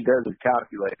 Everything he does is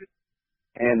calculated,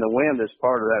 and the wind is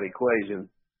part of that equation.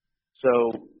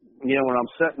 So, when I'm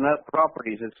setting up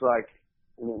properties, it's like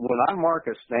when I mark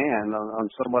a stand on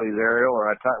somebody's aerial, or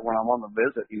when I'm on the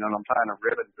visit, and I'm tying a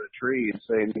ribbon to a tree and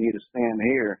saying you need to stand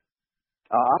here,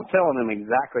 I'm telling them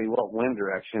exactly what wind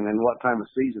direction and what time of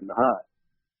season to hunt.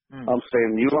 I'm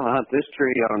saying you want to hunt this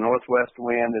tree on a northwest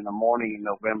wind in the morning in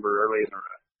November, early in the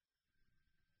rut.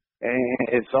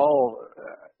 And it's all,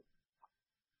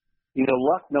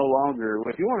 luck no longer.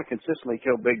 If you want to consistently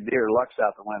kill big deer, luck's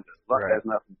out the window. Luck has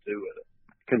nothing to do with it.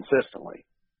 Consistently.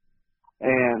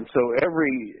 And so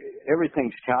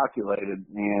everything's calculated,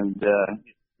 and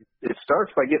it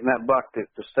starts by getting that buck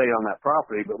to stay on that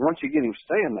property. But once you get him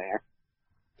staying there,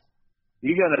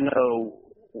 you got to know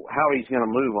how he's going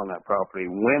to move on that property,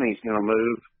 when he's going to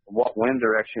move, what wind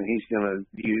direction he's going to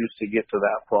use to get to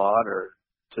that plot or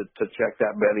to check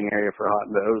that bedding area for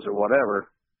hot does or whatever.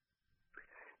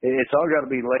 It's all got to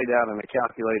be laid out in a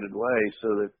calculated way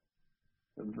so that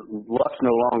luck's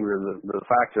no longer the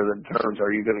factor that determines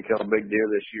are you going to kill a big deer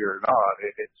this year or not.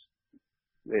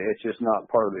 It's just not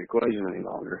part of the equation any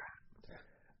longer.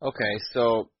 Okay,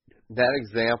 so that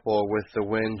example with the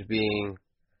wind being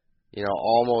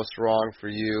almost wrong for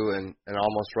you and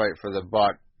almost right for the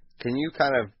buck. Can you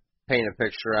kind of paint a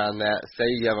picture on that? Say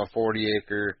you have a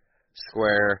 40-acre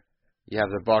square, you have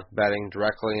the buck bedding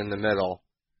directly in the middle,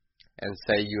 and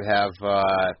say you have,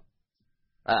 how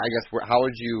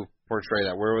would you portray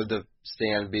that? Where would the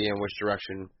stand be and which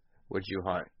direction would you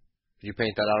hunt? Could you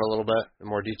paint that out a little bit in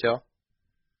more detail?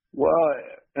 Well,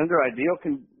 under ideal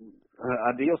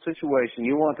ideal situation,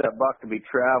 you want that buck to be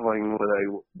traveling with a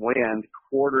wind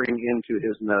quartering into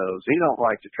his nose. He don't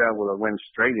like to travel with a wind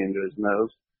straight into his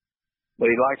nose, but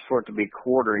he likes for it to be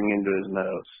quartering into his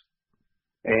nose.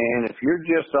 And if you're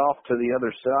just off to the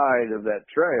other side of that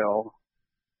trail,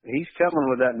 he's coming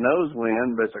with that nose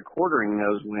wind, but it's a quartering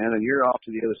nose wind, and you're off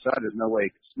to the other side. There's no way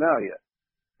he can smell you.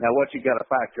 Now, what you got to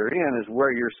factor in is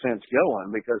where your scent's going,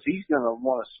 because he's going to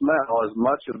want to smell as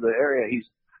much of the area he's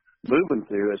moving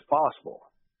through as possible.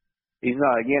 He's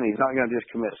not going to just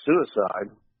commit suicide.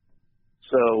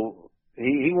 So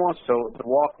he wants to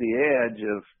walk the edge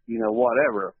of,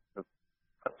 whatever.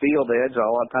 A field edge, a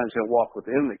lot of times he'll walk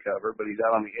within the cover, but he's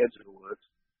out on the edge of the woods.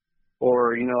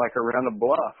 Or, like around a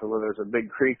bluff, where there's a big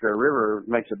creek or a river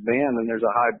makes a bend and there's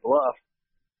a high bluff.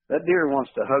 That deer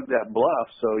wants to hug that bluff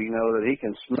so, that he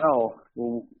can smell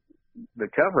the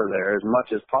cover there as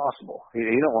much as possible. He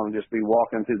don't want to just be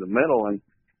walking through the middle and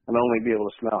only be able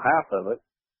to smell half of it.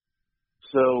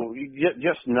 So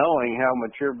just knowing how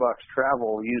mature bucks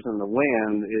travel using the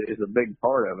wind is a big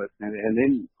part of it. And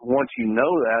then once you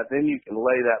know that, then you can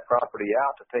lay that property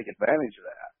out to take advantage of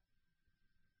that.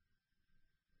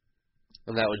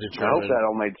 And that would determine. I hope that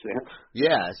all made sense.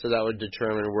 Yeah, so that would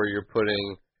determine where you're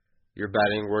putting your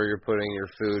bedding, where you're putting your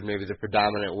food, maybe the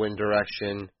predominant wind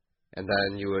direction, and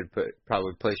then you would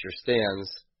probably place your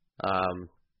stands on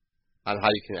how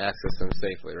you can access them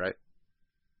safely, right?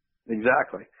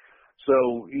 Exactly.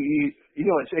 So,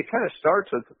 it kind of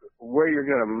starts with where you're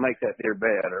going to make that deer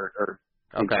bed or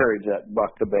encourage that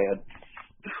buck to bed.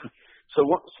 So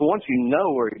once you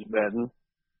know where he's bedding,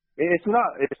 deer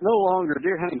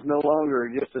hunting's no longer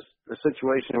just a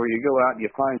situation where you go out and you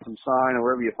find some sign, or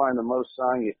wherever you find the most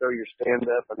sign, you throw your stand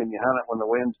up, and then you hunt it when the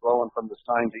wind's blowing from the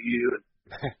sign to you,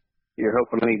 and you're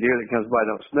hoping any deer that comes by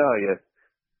don't smell you.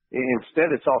 Instead,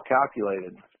 it's all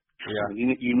calculated. Yeah.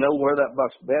 You know where that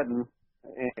buck's bedding,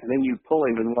 and then you pull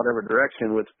him in whatever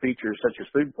direction with features such as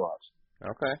food plots.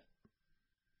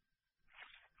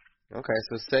 Okay,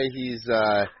 so say he's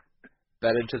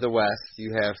bedded to the west.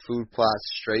 You have food plots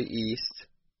straight east.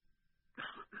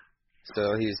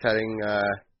 So he's heading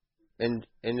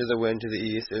into the wind to the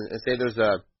east. And say there's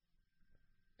a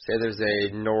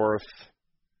northeast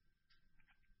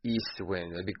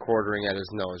wind. It'd be quartering at his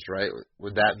nose, right?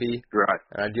 Would that be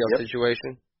an ideal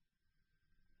situation?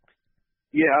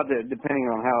 Yeah, depending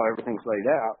on how everything's laid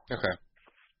out. Okay.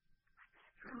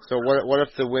 So what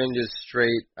if the wind is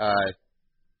straight,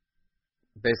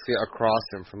 basically across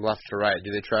him from left to right?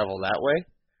 Do they travel that way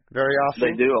very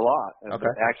often? They do a lot.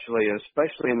 Okay. Actually,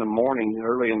 especially in the morning,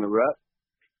 early in the rut,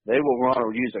 they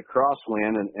will use a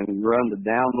crosswind and run the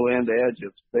downwind edge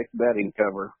of thick bedding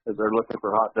cover because they're looking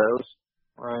for hot does.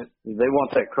 Right. They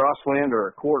want that crosswind or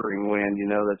a quartering wind,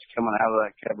 that's coming out of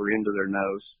that cover into their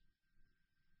nose.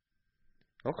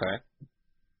 Okay.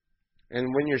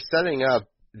 And when you're setting up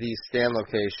these stand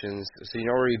locations, so you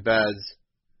know where he beds.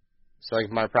 So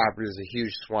like my property is a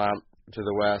huge swamp to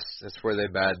the west. That's where they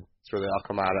bed. That's where they all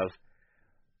come out of.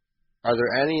 Are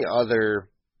there any other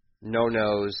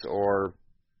no-nos or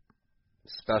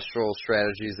special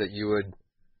strategies that you would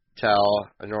tell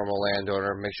a normal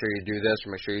landowner? Make sure you do this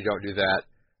or make sure you don't do that.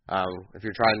 If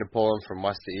you're trying to pull them from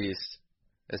west to east,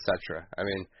 etc. I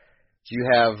mean, do you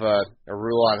have a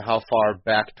rule on how far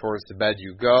back towards the bed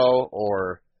you go,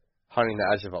 or hunting the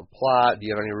edge of a plot? Do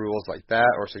you have any rules like that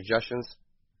or suggestions?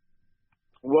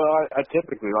 Well, I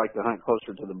typically like to hunt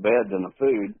closer to the bed than the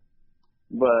food,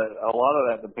 but a lot of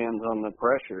that depends on the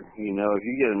pressure. If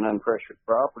you get an unpressured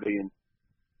property and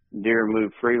deer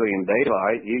move freely in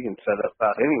daylight, you can set up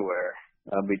about anywhere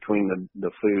between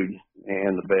the food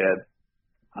and the bed.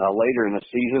 Later in the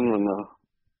season,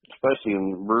 especially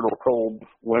in brutal cold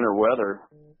winter weather,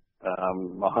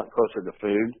 I'll hunt closer to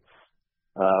food.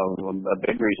 A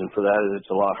big reason for that is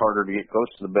it's a lot harder to get close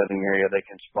to the bedding area. They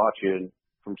can spot you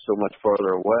from so much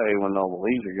farther away when all the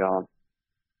leaves are gone.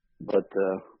 But,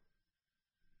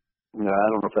 I don't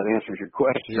know if that answers your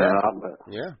question or not.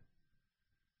 But. Yeah.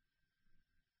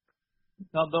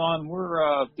 Now, Don,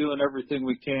 we're doing everything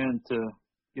we can to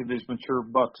give these mature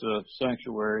bucks a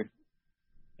sanctuary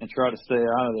and try to stay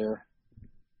out of there.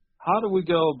 How do we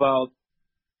go about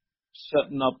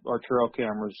setting up our trail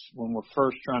cameras when we're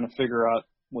first trying to figure out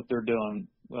what they're doing?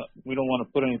 We don't want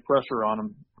to put any pressure on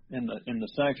them in the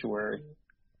sanctuary.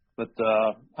 But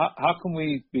how can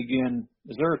we begin?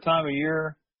 Is there a time of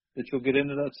year that you'll get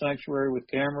into that sanctuary with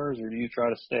cameras, or do you try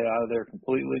to stay out of there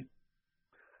completely?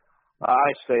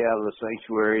 I stay out of the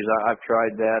sanctuaries. I've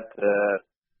tried that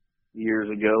years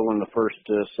ago when the first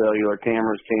cellular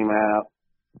cameras came out.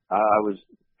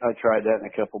 I tried that in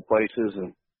a couple places,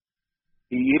 and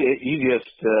you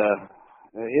just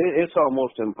It's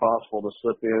almost impossible to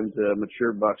slip into a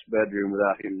mature buck's bedroom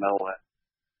without him knowing it.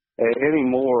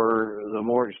 Anymore, the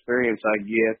more experience I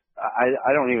get,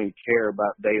 I don't even care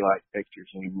about daylight pictures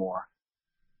anymore.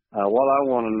 What I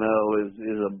want to know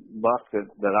is a buck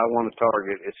that I want to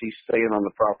target, is he staying on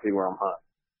the property where I'm hunting?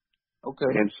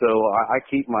 Okay. And so I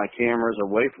keep my cameras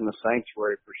away from the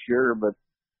sanctuary for sure, but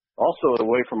also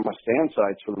away from my stand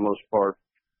sites for the most part.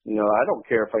 You know, I don't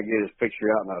care if I get his picture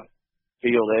out in a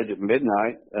field edge at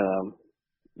midnight.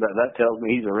 That tells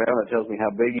me he's around. That tells me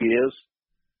how big he is.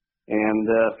 And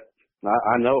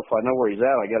I know if I know where he's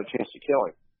at, I got a chance to kill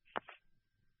him.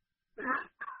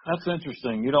 That's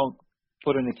interesting. You don't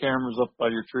put any cameras up by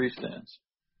your tree stands?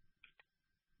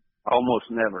 Almost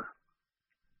never.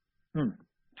 There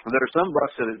are some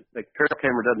bucks that the trail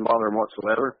camera doesn't bother them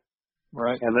whatsoever.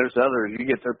 Right. And there's others, you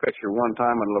get their picture one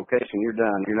time on location, you're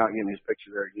done. You're not getting his picture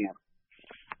there again.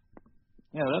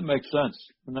 Yeah, that makes sense.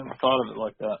 I never thought of it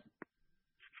like that.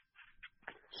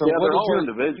 So yeah, what they're is all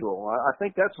individual. I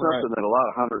think that's something that a lot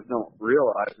of hunters don't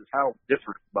realize is how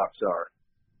different bucks are.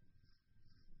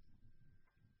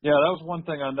 Yeah, that was one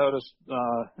thing I noticed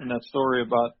in that story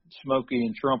about Smokey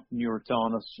and Trump when you were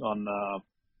telling us on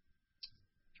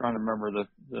trying to remember the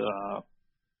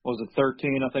what was it,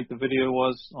 13, I think the video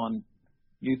was on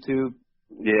YouTube.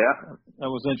 Yeah. That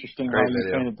was interesting. Great how you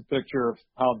video. painted the picture of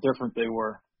how different they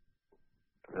were.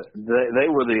 They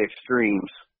were the extremes.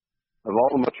 Of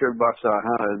all the mature bucks I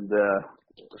hunted,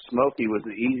 Smokey was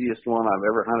the easiest one I've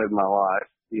ever hunted in my life,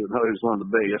 even though he was one of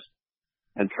the biggest.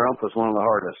 And Trump was one of the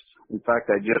hardest. In fact,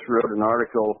 I just wrote an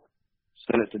article,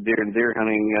 sent it to Deer and Deer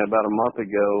Hunting about a month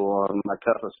ago on my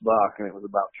toughest buck, and it was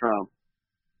about Trump.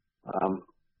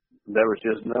 There was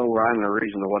just no rhyme or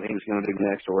reason to what he was going to do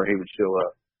next or where he would show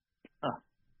up.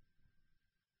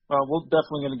 Well, we're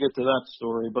definitely going to get to that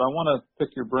story, but I want to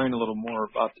pick your brain a little more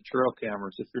about the trail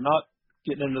cameras. If you're not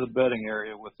getting into the bedding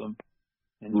area with them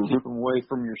and you keep them away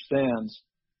from your stands,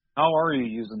 how are you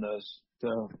using those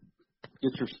to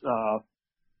get your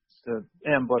to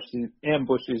ambush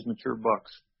these mature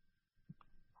bucks?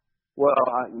 Well,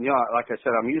 like I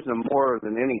said, I'm using them more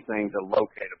than anything to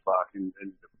locate a buck and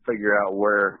figure out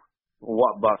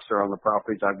what bucks are on the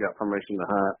properties I've got permission to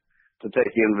hunt, to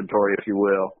take inventory, if you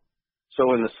will.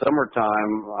 So in the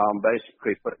summertime, I'm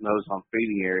basically putting those on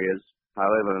feeding areas. I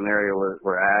live in an area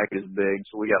where ag is big,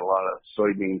 so we got a lot of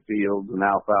soybean fields and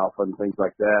alfalfa and things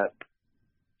like that.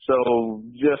 So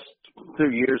just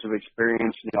through years of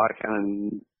experience, I kind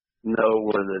of know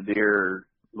where the deer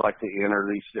like to enter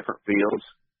these different fields.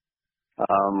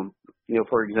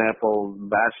 For example,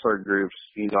 bachelor groups,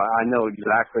 I know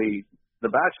exactly the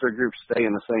bachelor groups stay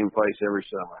in the same place every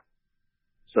summer.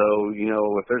 So,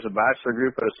 if there's a bachelor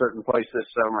group at a certain place this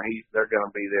summer, they're going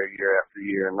to be there year after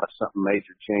year unless something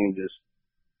major changes.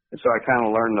 And so I kind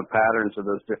of learned the patterns of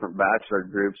those different bachelor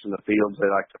groups and the fields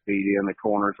they like to feed in, the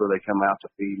corners where they come out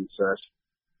to feed and such.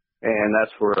 And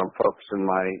that's where I'm focusing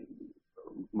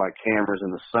my cameras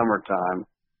in the summertime.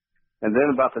 And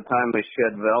then about the time they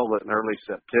shed velvet in early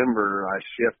September, I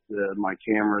shift my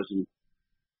cameras, and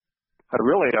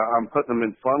I'm putting them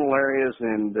in funnel areas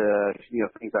and,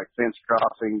 things like fence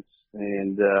crossings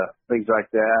and things like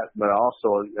that. But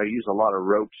I use a lot of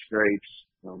rope scrapes.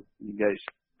 You guys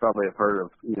probably have heard of,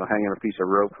 hanging a piece of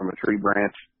rope from a tree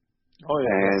branch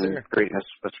and creating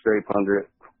a scrape under it.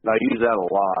 I use that a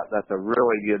lot. That's a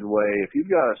really good way. If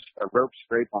you've got a rope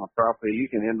scrape on a property, you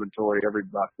can inventory every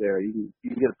buck there. You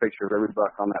can get a picture of every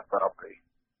buck on that property.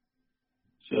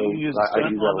 So you use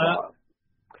I use that a lot.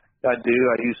 I do.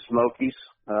 I use Smokies.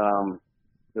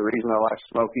 The reason I like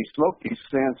Smokies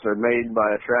scents are made by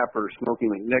a trapper,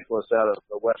 Smokey McNicholas, out of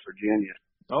West Virginia.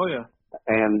 Oh, yeah.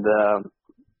 And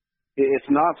it's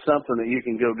not something that you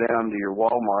can go down to your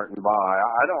Walmart and buy.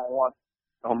 I don't want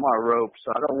on my ropes,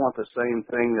 I don't want the same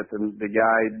thing that the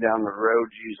guy down the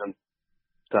road's using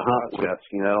to hunt with,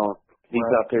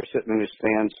 He's out there sitting in his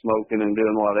stand smoking and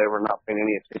doing whatever, not paying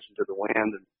any attention to the wind.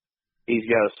 And he's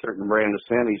got a certain brand of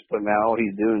scent he's putting out. All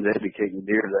he's doing is educating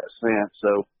deer to that scent.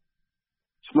 So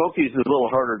Smokey's is a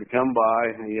little harder to come by.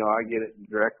 I get it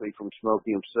directly from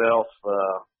Smokey himself.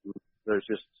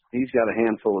 He's got a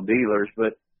handful of dealers,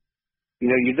 but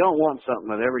you don't want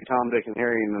something that every Tom, Dick, and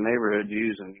Harry in the neighborhood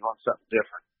using. You want something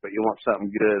different, but you want something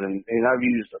good. And I've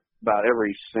used about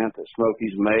every scent that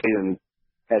Smokey's made and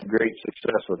had great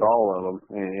success with all of them.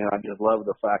 And I just love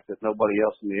the fact that nobody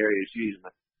else in the area is using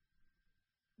it.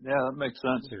 Yeah, that makes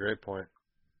sense. That's a great point.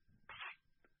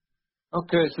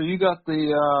 Okay, so you got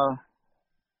the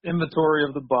inventory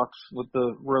of the bucks with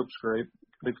the rope scrape.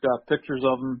 We've got pictures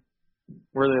of them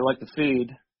where they like to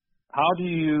feed. How do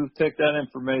you take that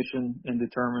information and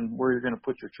determine where you're going to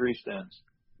put your tree stands?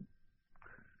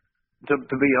 To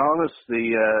be honest,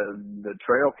 the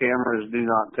trail cameras do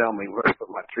not tell me where to put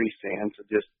my tree stands.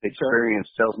 Just experience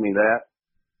tells me that.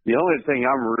 The only thing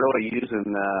I'm really using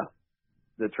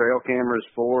the trail cameras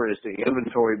for is to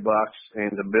inventory bucks and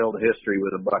to build history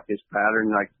with a buck. His pattern,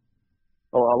 like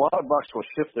a lot of bucks will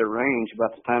shift their range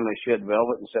about the time they shed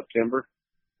velvet in September,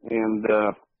 and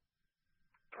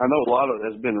I know a lot of it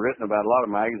has been written about. A lot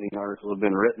of magazine articles have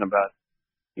been written about.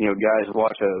 Guys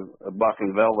watch a buck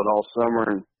in velvet all summer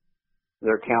and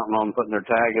they're counting on putting their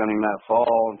tag on him that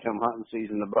fall, and come hunting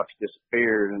season the buck's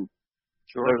disappeared. And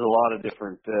Sure. there's a lot of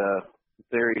different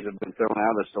theories have been thrown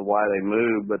out as to why they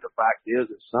move, but the fact is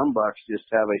that some bucks just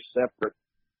have a separate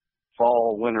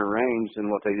fall winter range than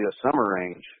what they do a summer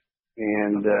range.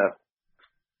 And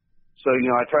so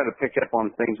I try to pick up on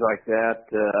things like that.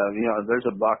 There's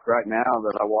a buck right now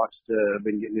that I watched,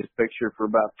 been getting his picture for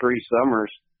about 3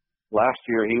 summers. Last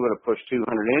year he would have pushed 200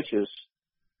 inches,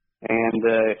 and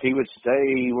if he would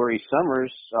stay where he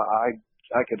summers,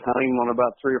 I could hunt him on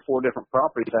about 3 or 4 different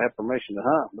properties I have permission to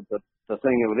hunt. But the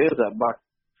thing of it is that buck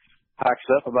packs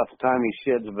up about the time he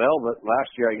sheds velvet.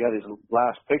 Last year I got his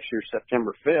last picture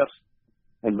September 5th,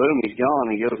 and boom, he's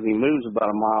gone. He goes and he moves about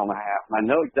 1.5 miles. And I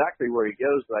know exactly where he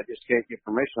goes, but I just can't get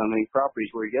permission on any properties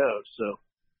where he goes. So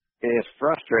it's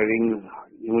frustrating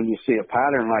when you see a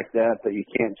pattern like that you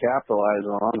can't capitalize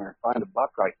on or find a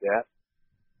buck like that.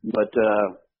 But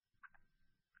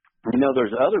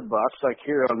there's other bucks, like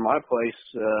here on my place,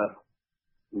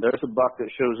 there's a buck that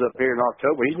shows up here in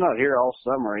October. He's not here all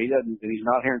summer. He's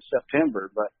not here in September,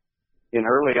 but in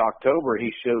early October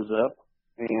he shows up,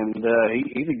 and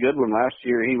he's a good one. Last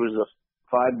year he was a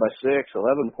 5x6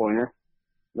 11 pointer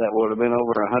that would have been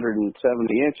over 170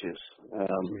 inches.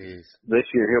 This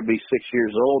year he'll be 6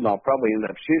 years old, and I'll probably end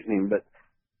up shooting him, but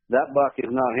that buck is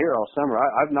not here all summer.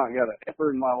 I've not got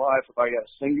ever in my life if I got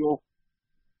a single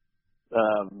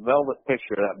velvet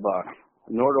picture of that buck,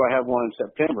 nor do I have one in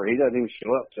September. He doesn't even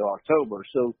show up till October.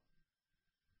 So,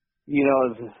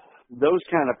 those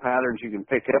kind of patterns you can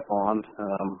pick up on.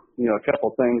 A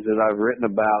couple things that I've written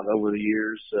about over the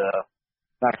years.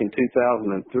 Back in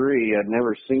 2003, I'd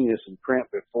never seen this in print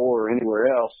before or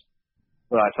anywhere else,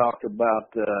 but I talked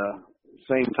about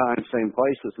Same Time, Same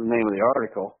Place was the name of the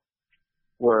article,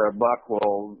 where a buck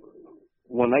will,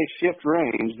 when they shift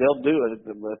range, they'll do it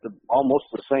at almost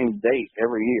the same date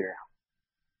every year.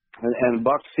 And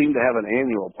bucks seem to have an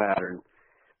annual pattern.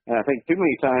 And I think too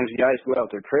many times guys go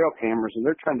out with their trail cameras and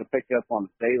they're trying to pick up on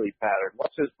the daily pattern.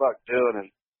 What's this buck doing?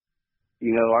 And,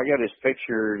 I got his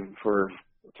picture for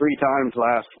 3 times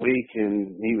last week,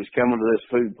 and he was coming to this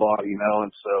food plot,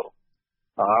 and so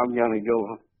I'm going to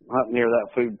go hunt near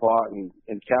that food plot and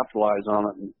capitalize on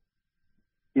it. And,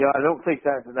 I don't think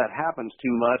that happens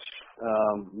too much,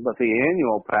 but the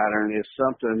annual pattern is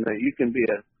something that you can be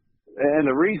and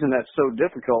the reason that's so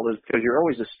difficult is because you're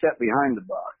always a step behind the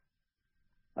buck.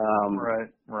 Right.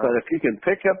 But if you can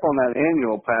pick up on that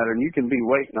annual pattern, you can be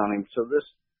waiting on him. So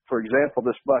for example,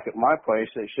 this buck at my place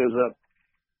that shows up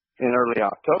in early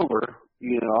October,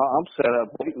 I'm set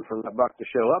up waiting for that buck to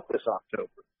show up this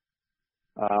October.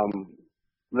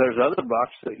 There's other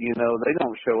bucks that, they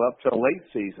don't show up till late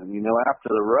season. After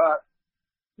the rut,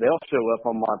 they'll show up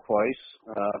on my place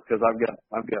because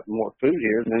I've got more food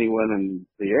here than anyone in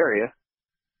the area.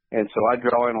 And so I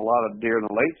draw in a lot of deer in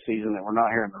the late season that were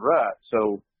not here in the rut.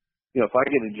 So, if I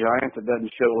get a giant that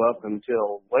doesn't show up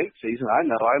until late season, I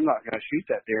know I'm not going to shoot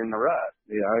that deer in the rut.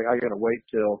 I got to wait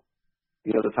till,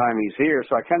 the time he's here.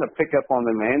 So I kind of pick up on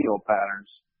them annual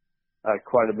patterns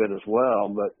quite a bit as well.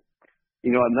 But,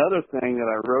 another thing that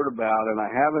I wrote about, and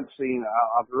I haven't seen,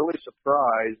 I'm really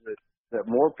surprised that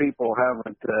more people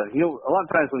haven't, a lot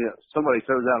of times when somebody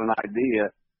throws out an idea,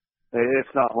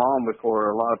 it's not long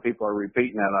before a lot of people are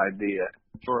repeating that idea.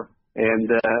 Sure. And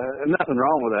nothing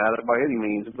wrong with that by any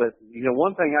means. But,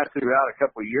 one thing I threw out a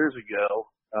couple of years ago,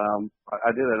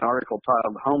 I did an article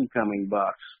titled Homecoming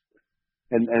Bucks.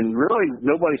 And really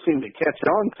nobody seemed to catch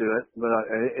on to it, but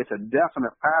it's a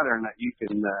definite pattern that you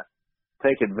can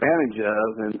take advantage of.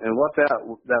 And what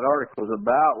that article was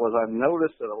about was I've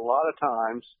noticed that a lot of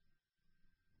times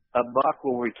a buck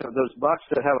will return. Those bucks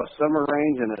that have a summer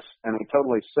range and a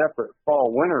totally separate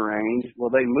fall-winter range,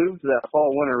 well, they move to that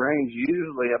fall-winter range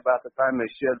usually about the time they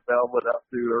shed velvet up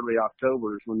through early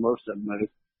October is when most of them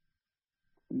move.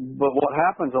 But what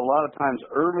happens a lot of times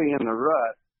early in the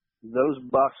rut, those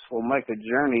bucks will make a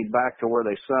journey back to where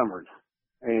they summered.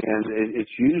 And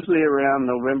it's usually around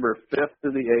November 5th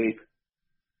to the 8th.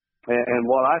 And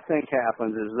what I think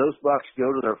happens is those bucks go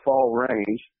to their fall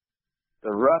range, the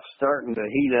rut's starting to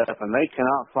heat up, and they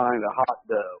cannot find a hot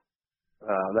doe,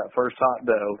 that first hot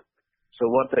doe. So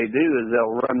what they do is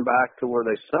they'll run back to where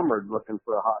they summered looking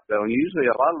for a hot doe. And usually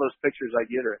a lot of those pictures I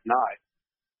get are at night.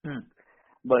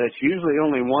 But it's usually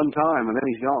only one time, and then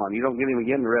he's gone. You don't get him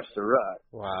again the rest of the rut.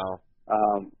 Wow.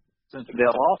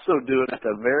 They'll also do it at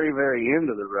the very, very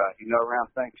end of the rut, around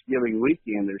Thanksgiving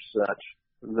weekend or such.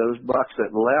 Those bucks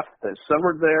that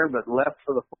summered there but left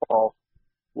for the fall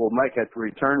will make a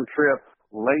return trip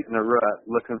late in the rut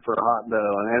looking for a hot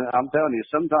doe. And I'm telling you,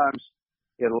 sometimes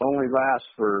it'll only last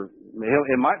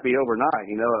it might be overnight.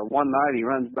 At one night he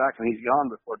runs back and he's gone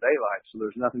before daylight, so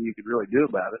there's nothing you could really do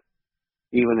about it,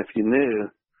 even if you knew.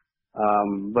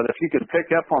 But if you can pick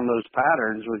up on those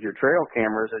patterns with your trail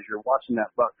cameras as you're watching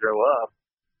that buck grow up,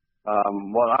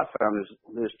 what I found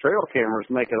is trail cameras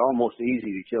make it almost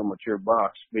easy to kill mature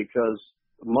bucks, because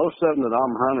most of them that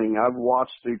I'm hunting, I've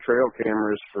watched through trail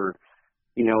cameras for,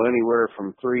 anywhere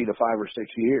from 3 to 5 or 6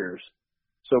 years.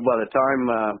 So by the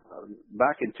time,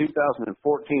 back in 2014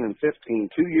 and 15,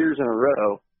 2 years in a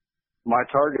row, my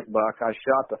target buck, I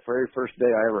shot the very first day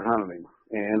I ever hunted him.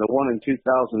 And the one in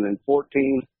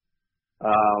 2014,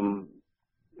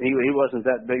 he wasn't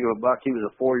that big of a buck. He was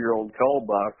a 4-year-old cull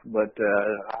buck, but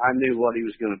I knew what he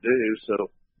was going to do. So,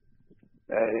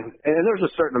 and there's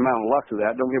a certain amount of luck to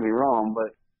that. Don't get me wrong,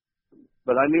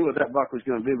 but I knew what that buck was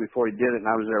going to do before he did it, and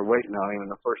I was there waiting on him.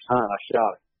 And the first hunt, I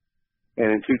shot him. And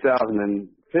in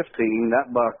 2015,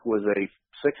 that buck was a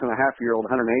 6.5-year-old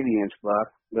 180-inch buck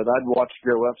that I'd watched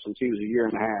grow up since he was a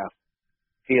year and a half.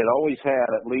 He had always had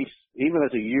at least, even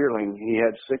as a yearling, he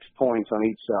had 6 points on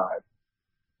each side.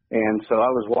 And so I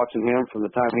was watching him from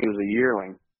the time he was a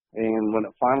yearling. And when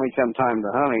it finally came time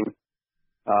to hunt him,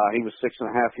 he was 6.5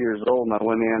 years old, and I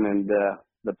went in, and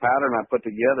the pattern I put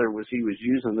together was he was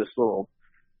using this little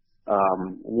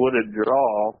wooded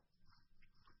draw.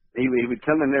 He would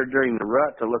come in there during the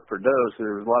rut to look for does. So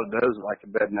there was a lot of does that like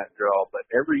to bed in that draw. But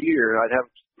every year I'd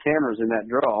have cameras in that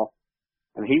draw,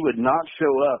 and he would not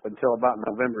show up until about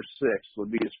November 6th would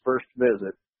be his first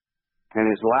visit. And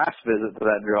his last visit to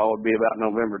that draw would be about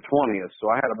November 20th.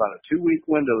 So I had about a 2-week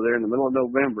window there in the middle of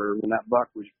November when that buck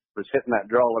was hitting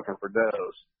that draw looking for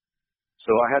does.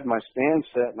 So I had my stand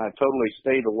set, and I totally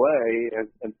stayed away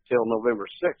until November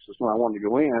 6th is when I wanted to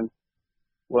go in.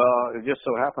 Well, it just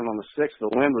so happened on the 6th,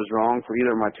 the wind was wrong for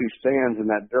either of my 2 stands in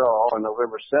that draw, and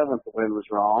November 7th, the wind was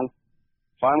wrong.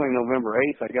 Finally, November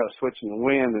 8th, I got a switch in the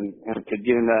wind and could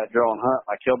get into that draw and hunt.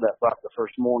 I killed that buck the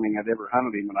first morning I'd ever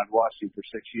hunted him, and I'd watched him for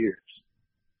 6 years.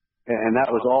 And that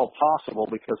was all possible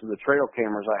because of the trail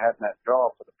cameras I had in that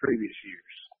draw for the previous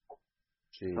years.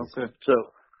 Jeez. Okay.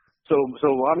 So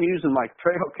I'm using my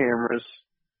trail cameras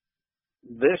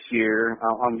this year.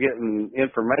 I'm getting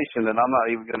information that I'm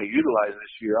not even going to utilize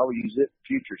this year. I'll use it in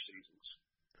future seasons.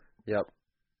 Yep.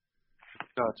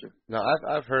 Gotcha. No,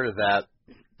 I've heard of that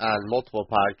on multiple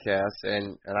podcasts,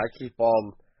 and I keep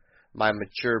all my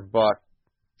mature buck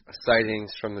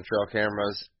sightings from the trail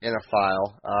cameras in a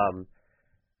file.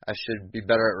 I should be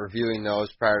better at reviewing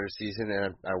those prior to season,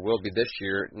 and I will be this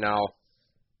year. Now,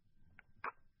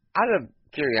 out of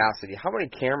curiosity, how many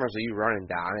cameras are you running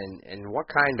down, and what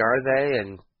kind are they?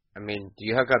 And I mean, do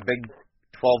you hook up big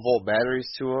 12-volt batteries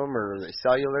to them, or are they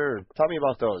cellular? Tell me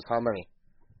about those. How many?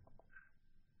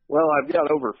 Well, I've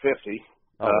got over 50.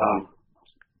 Oh, wow.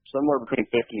 Somewhere between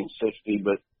 50 and 60.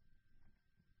 But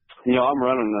I'm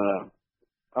running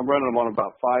them on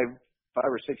about five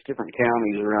or six different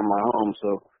counties around my home.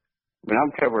 So I mean,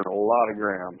 I'm covering a lot of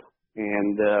ground.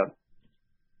 And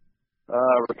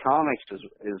Reconyx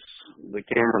is the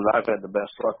camera that I've had the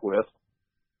best luck with.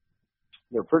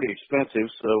 They're pretty expensive,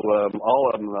 so all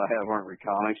of them that I have aren't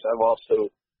Reconyx. I've also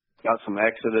got some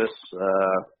Exodus.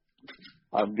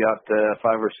 I've got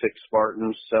 5 or 6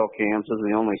 Spartans cell cams. Those are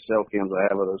the only cell cams I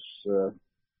have of those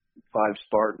 5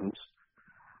 Spartans.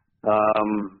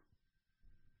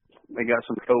 They got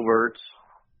some Coverts,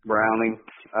 Browning.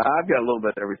 I've got a little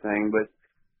bit of everything, but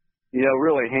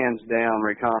really hands down,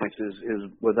 Reconyx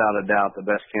is without a doubt the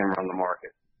best camera on the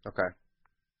market. Okay.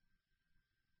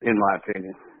 In my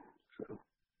opinion. So.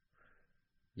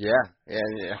 Yeah,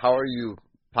 and how are you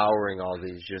powering all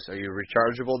these? Are you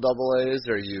rechargeable AA's?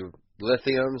 Are you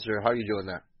lithiums, or how are you doing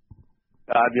that?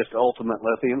 Just ultimate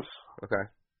lithiums. Okay.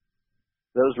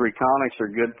 Those Reconyx are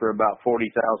good for about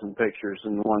 40,000 pictures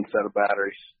in one set of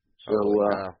batteries. So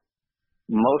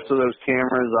most of those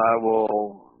cameras I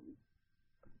will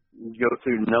go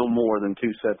through no more than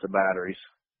 2 sets of batteries.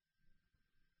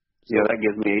 That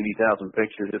gives me 80,000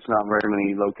 pictures. It's not very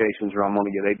many locations where I'm going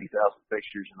to get 80,000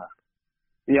 pictures.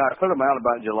 I put them out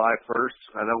about July 1st.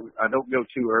 I don't go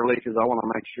too early because I want to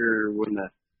make sure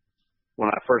when when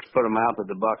I first put them out that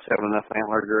the bucks have enough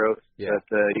antler growth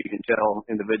that you can tell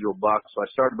individual bucks. So I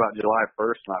started about July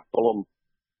 1st, and I pull them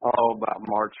about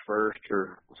March 1st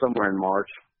or somewhere in March.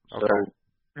 Okay. So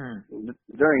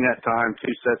during that time,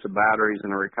 2 sets of batteries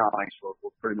and a Reconyx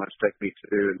will pretty much take me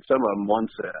through, and some of them 1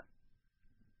 set.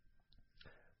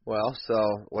 Well,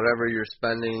 so whatever you're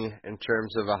spending in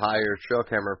terms of a higher trail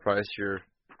camera price, you're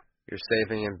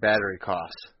saving in battery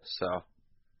costs. So.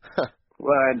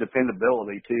 Well, and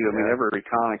dependability too. I mean, every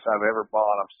Reconyx I've ever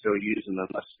bought, I'm still using them,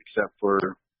 except for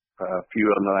a few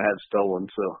of them that I had stolen.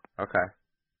 So.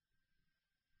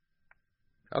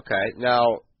 Okay.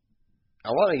 Now, I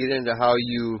want to get into how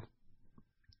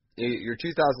your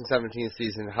 2017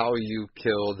 season, how you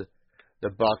killed the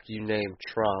buck you named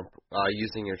Trump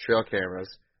using your trail cameras.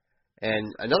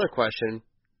 And another question,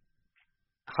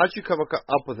 how'd you come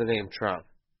up with the name Trump?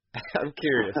 I'm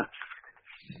curious.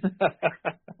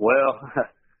 Well,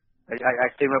 I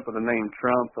came up with the name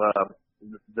Trump.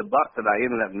 The buck that I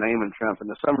ended up naming Trump in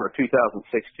the summer of 2016,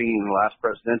 the last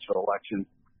presidential election,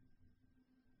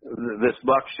 this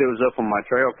buck shows up on my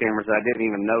trail cameras. I didn't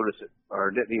even notice it or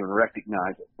didn't even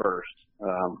recognize it first.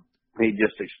 He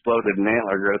just exploded in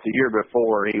antler growth. The year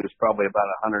before, he was probably about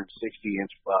a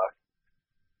 160-inch buck.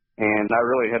 And I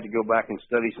really had to go back and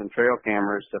study some trail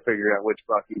cameras to figure out which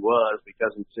buck he was, because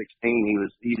in 16 he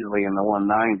was easily in the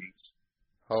 190s.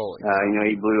 Holy.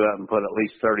 He blew up and put at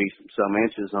least 30-some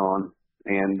inches on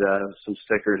and some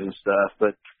stickers and stuff.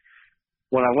 But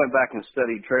when I went back and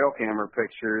studied trail camera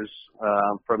pictures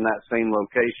from that same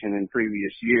location in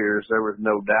previous years, there was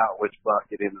no doubt which buck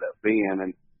it ended up being.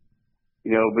 And,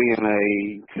 being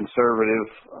a conservative,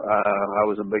 I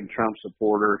was a big Trump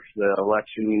supporter. The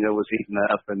election, was heating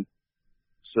up. And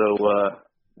so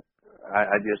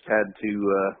I just had to,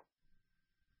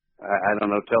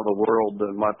 tell the world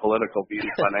my political views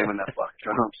by naming that buck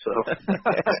Trump. So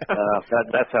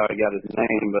that's how I got his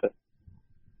name. But,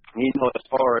 as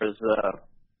far as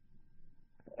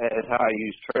how I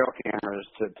use trail cameras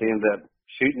to end up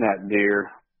shooting that deer,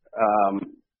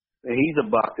 he's a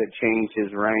buck that changed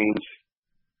his range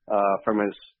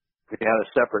he had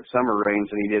a separate summer range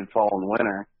than he did fall and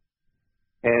winter.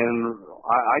 And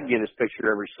I'd get his picture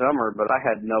every summer, but I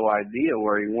had no idea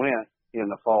where he went in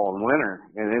the fall and winter.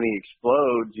 And then he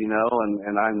explodes,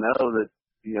 and I know that,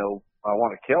 I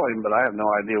want to kill him, but I have no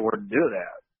idea where to do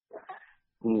that.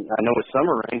 And I know his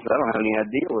summer range, but I don't have any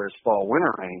idea where his fall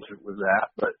winter range was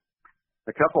at. But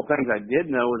a couple of things I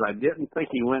did know is I didn't think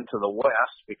he went to the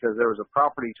west, because there was a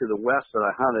property to the west that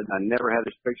I hunted, and I never had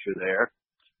his picture there.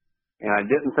 And I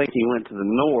didn't think he went to the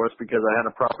north, because I had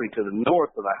a property to the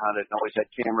north that I hunted and always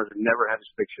had cameras and never had his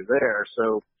picture there.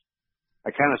 So I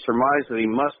kind of surmised that he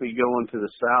must be going to the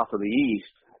south or the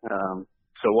east.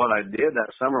 So what I did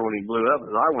that summer when he blew up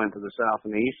is I went to the south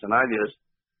and east, and I just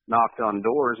knocked on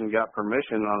doors and got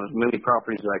permission on as many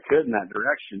properties as I could in that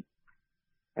direction.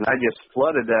 And I just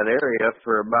flooded that area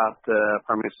for about,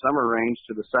 from his summer range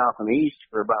to the south and east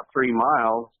for about 3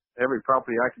 miles. Every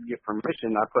property I could get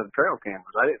permission, I put trail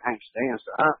cameras. I didn't hang stands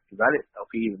to hunt, because I didn't know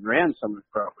if he even ran some of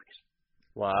the properties.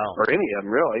 Wow. Or any of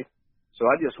them, really. So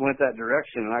I just went that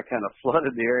direction, and I kind of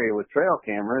flooded the area with trail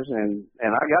cameras, and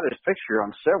I got his picture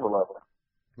on several of them.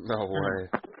 No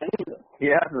way.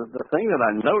 Yeah, the thing that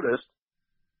I noticed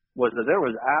was that there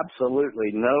was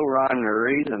absolutely no rhyme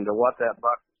or reason to what that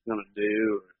buck was going to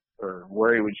do or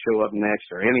where he would show up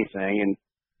next or anything.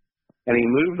 And he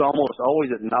moved almost always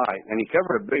at night, and he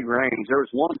covered a big range. There was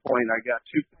one point I got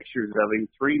 2 pictures of him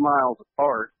 3 miles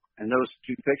apart, and those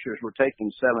 2 pictures were taken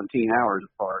 17 hours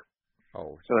apart.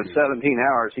 Oh, so in 17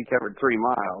 hours, he covered 3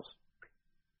 miles.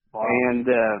 Wow. And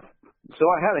so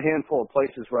I had a handful of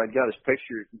places where I got his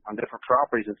picture on different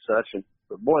properties and such.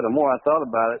 But boy, the more I thought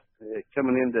about it,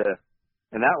 coming into,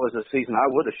 and that was a season I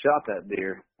would have shot that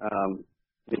deer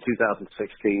in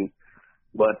 2016,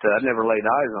 but I never laid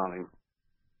eyes on him.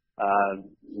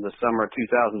 The summer of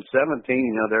 2017,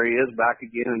 there he is back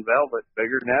again in velvet,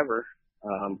 bigger than ever.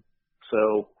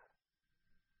 So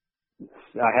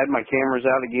I had my cameras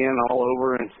out again all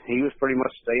over, and he was pretty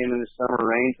much staying in his summer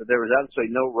range, but there was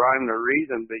absolutely no rhyme or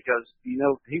reason, because, he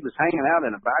was hanging out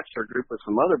in a bachelor group with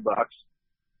some other bucks,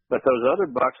 but those other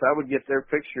bucks, I would get their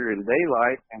picture in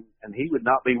daylight, and he would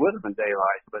not be with them in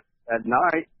daylight, but at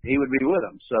night, he would be with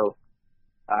them. So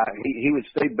he would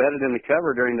stay bedded in the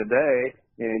cover during the day,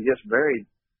 and just very,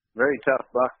 very tough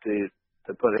buck to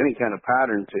put any kind of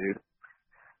pattern to.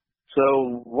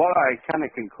 So what I kind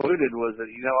of concluded was that,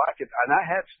 I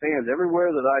had stands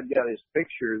everywhere that I'd got his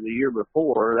picture the year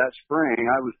before. That spring,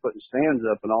 I was putting stands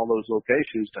up in all those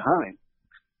locations to hunt him.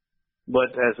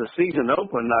 But as the season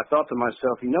opened, I thought to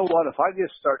myself, what, if I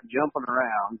just start jumping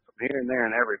around from here and there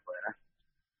and everywhere,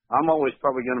 I'm always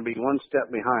probably going to be one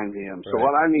step behind him. So Right.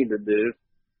 what I need to do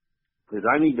is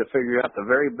I need to figure out the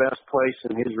very best place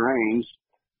in his range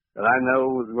that I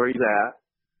know where he's at,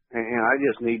 and I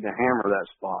just need to hammer that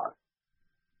spot.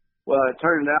 Well, it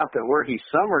turned out that where he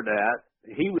summered at,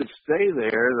 he would stay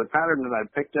there. The pattern that I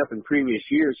picked up in previous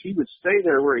years, he would stay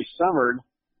there where he summered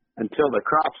until the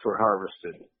crops were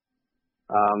harvested.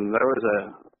 There was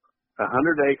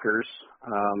 100 acres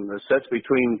that sits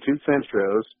between two fence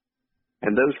rows,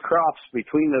 and those crops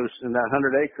between those, in that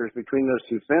 100 acres between those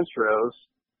two fence rows,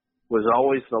 was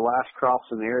always the last crops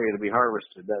in the area to be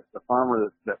harvested. That the farmer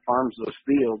that farms those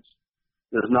fields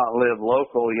does not live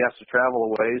local. He has to travel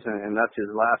a ways, and that's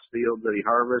his last field that he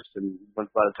harvests. And by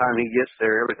the time he gets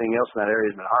there, everything else in that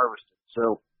area has been harvested. So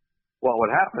what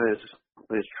would happen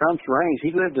is Trump's range,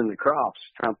 he lived in the crops,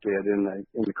 Trump did, in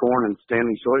the corn and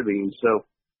standing soybeans. So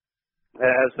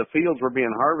as the fields were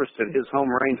being harvested, his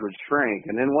home range would shrink.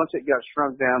 And then once it got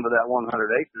shrunk down to that 100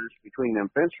 acres between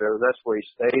them fence rows, that's where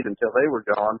he stayed until they were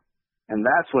gone. And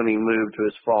that's when he moved to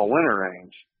his fall-winter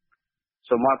range.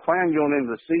 So my plan going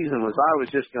into the season was I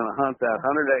was just going to hunt that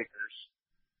 100 acres,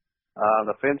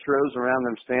 the fence rows around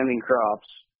them standing crops,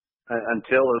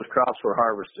 until those crops were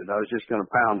harvested. I was just going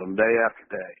to pound them day after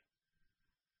day.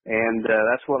 And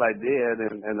that's what I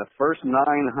did. And the first 9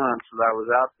 hunts that I was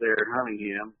out there hunting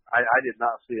him, I did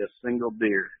not see a single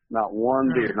deer, not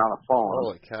one deer, not a fawn.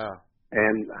 Holy cow.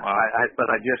 And but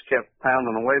I just kept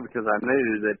pounding away because I knew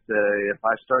that if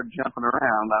I started jumping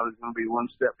around, I was going to be one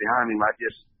step behind him. I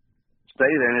just stay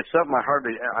there, and it's something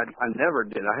I never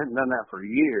did. I hadn't done that for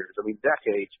years. I mean,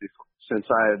 decades since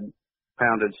I had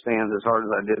pounded stands as hard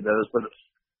as I did those.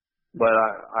 But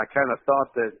I kind of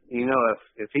thought that,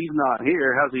 if he's not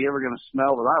here, how's he ever going to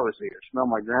smell that I was here? Smell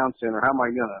my ground scent, or how am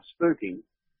I going to spook him?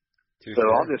 So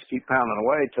I'll just keep pounding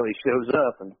away till he shows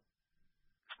up. And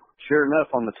sure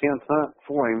enough, on the 10th hunt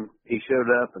for him, he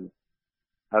showed up, and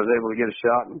I was able to get a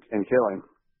shot and kill him.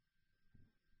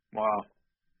 Wow.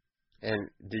 And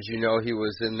did you know he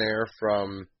was in there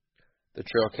from the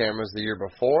trail cameras the year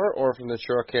before, or from the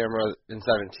trail camera in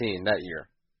 17 that year?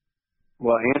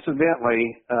 Well,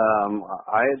 incidentally,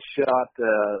 I had shot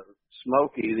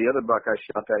Smokey, the other buck I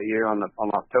shot that year, on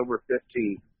October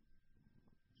 15th.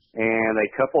 And a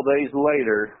couple days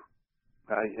later,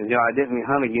 I didn't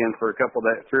hunt again for a couple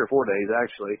days, 3 or 4 days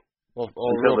actually,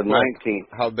 until the 19th.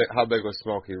 How big was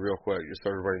Smokey, real quick, just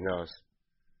so everybody knows?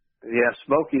 Yeah,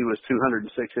 Smokey was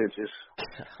 206 inches.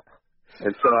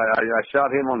 And so I shot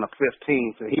him on the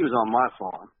 15th, and he was on my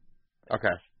farm.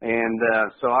 Okay. And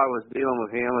so I was dealing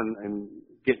with him and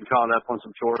getting caught up on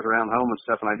some chores around home and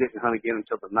stuff, and I didn't hunt again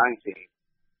until the 19th.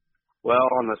 Well,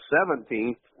 on the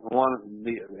 17th,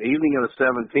 the evening of the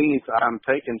 17th, I'm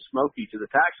taking Smokey to the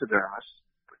taxidermist,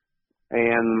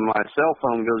 and my cell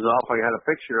phone goes off. I had a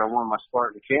picture on one of my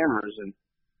Spartan cameras, and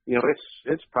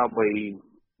it's probably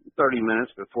 30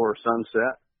 minutes before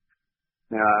sunset.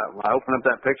 I opened up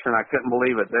that picture and I couldn't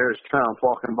believe it. There's Trump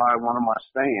walking by one of my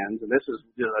stands, and this is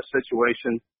just a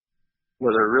situation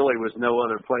where there really was no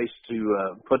other place to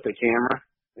put the camera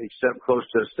except close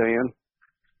to a stand.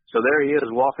 So there he is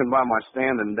walking by my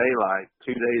stand in daylight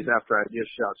 2 days after I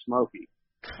just shot Smokey.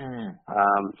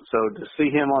 So to see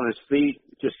him on his feet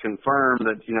just confirmed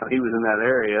that, he was in that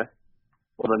area.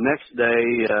 Well, the next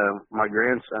day, my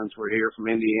grandsons were here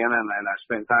from Indiana, and I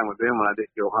spent time with them when I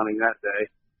didn't go hunting that day.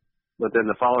 But then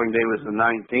the following day was the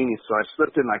 19th, so I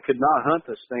slipped in. I could not hunt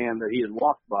the stand that he had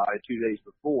walked by 2 days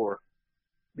before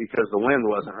because the wind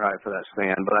wasn't right for that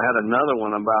stand. But I had another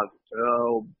one about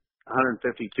 150,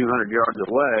 200 yards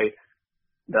away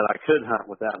that I could hunt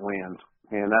with that wind.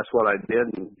 And that's what I did,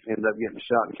 and ended up getting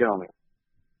shot and killing him.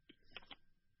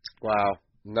 Wow.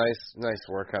 Nice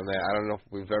work on that. I don't know if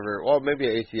we've ever, maybe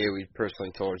at ATA we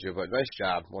personally told you, but nice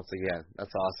job once again.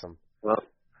 That's awesome. Well,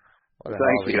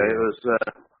 thank you. It was,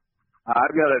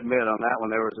 I've got to admit on that one,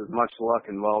 there was as much luck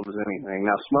involved as anything.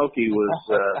 Now, Smokey was,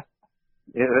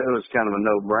 it was kind of a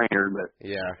no-brainer, but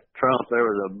yeah, Trump, there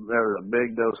was a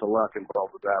big dose of luck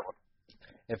involved with that one.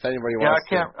 If anybody wants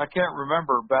I can't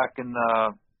remember back in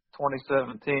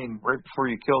 2017, right before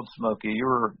you killed Smokey, you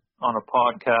were on a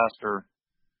podcast or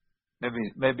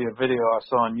maybe a video I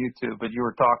saw on YouTube, but you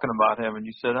were talking about him and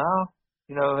you said,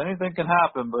 anything can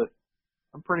happen, but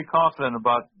I'm pretty confident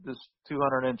about this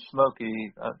 200-inch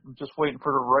Smokey. I'm just waiting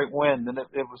for the right wind, and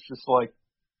it was just like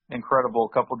incredible.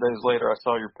 A couple of days later, I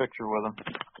saw your picture with him.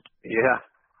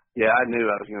 Yeah, I knew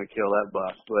I was going to kill that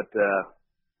buck, but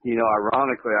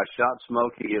ironically, I shot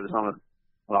Smokey. It was on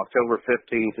October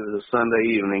 15th. It was a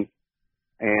Sunday evening.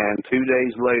 And 2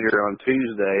 days later, on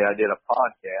Tuesday, I did a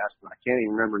podcast. And I can't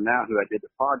even remember now who I did the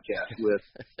podcast with.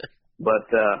 But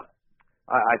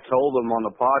I told them on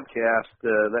the podcast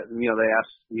that, they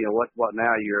asked, what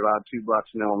now? You're allowed 2 bucks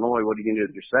in Illinois. What are you going to do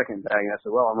with your second bag? And I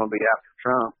said, well, I'm going to be after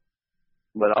Trump.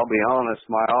 But I'll be honest,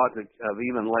 my odds of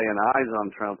even laying eyes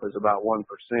on Trump is about 1%,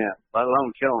 let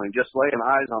alone killing him. Just laying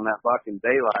eyes on that buck in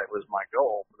daylight was my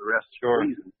goal for the rest of the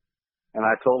season. And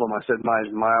I told him, I said,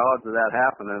 my odds of that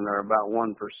happening are about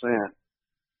 1%.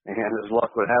 And as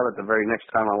luck would have it, the very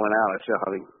next time I went out, I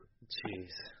shot him.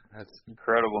 Jeez, that's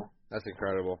incredible. That's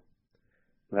incredible.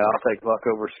 Well, I'll take luck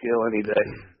over skill any day.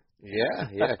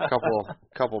 Yeah, a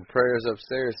couple prayers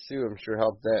upstairs too. I'm sure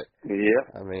helped that.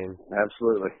 Yeah, I mean,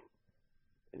 absolutely.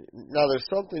 Now, there's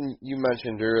something you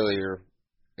mentioned earlier,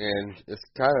 and it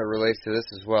kind of relates to this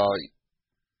as well.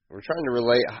 We're trying to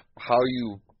relate how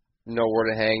you know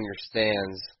where to hang your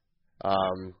stands.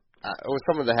 With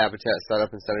some of the habitat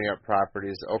setup and setting up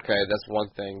properties, okay, that's one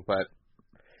thing. But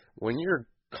when you're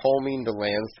combing the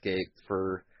landscape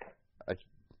for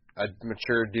a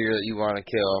mature deer that you want to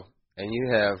kill, and you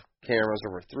have cameras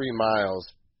over 3 miles,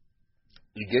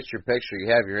 you get your picture, you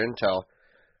have your intel.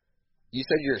 You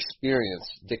said your experience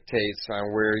dictates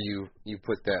on where you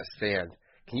put that stand.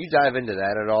 Can you dive into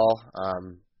that at all?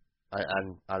 On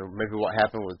maybe what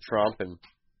happened with Trump and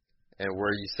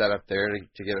where you set up there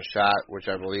to get a shot, which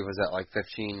I believe was at like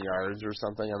 15 yards or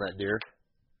something on that deer?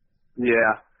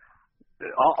 Yeah.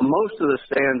 Most of the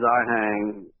stands I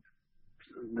hang,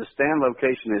 the stand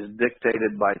location is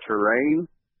dictated by terrain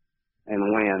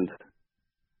and wind.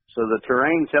 So the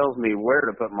terrain tells me where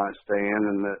to put my stand,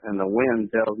 and the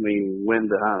wind tells me when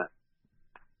to hunt it.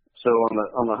 So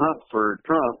on the hunt for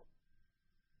Trump,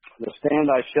 the stand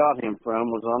I shot him from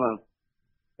was on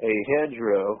a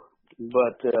hedgerow,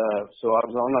 but so I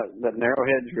was on that narrow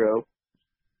hedgerow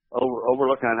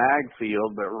overlooking an ag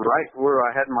field, but right where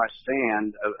I had my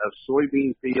stand, a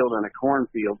soybean field and a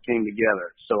cornfield came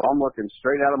together. So I'm looking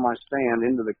straight out of my stand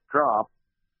into the crop,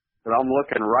 but I'm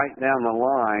looking right down the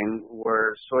line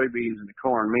where soybeans and the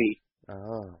corn meet.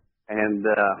 Oh. And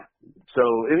so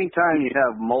anytime you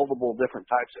have multiple different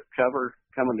types of cover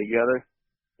coming together,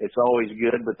 it's always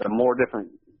good, but the more different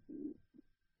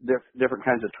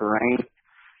kinds of terrain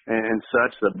and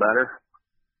such, the better,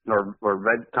 or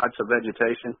types of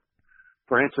vegetation.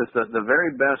 For instance, the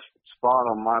very best spot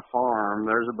on my farm,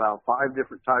 there's about 5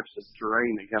 different types of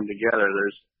terrain that come together.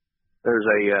 There's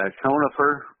a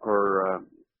conifer or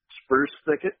spruce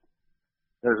thicket.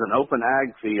 There's an open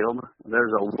ag field.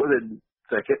 There's a wooded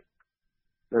thicket.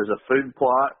 There's a food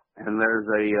plot, and there's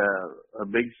a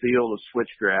big field of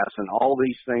switchgrass, and all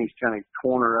these things kind of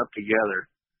corner up together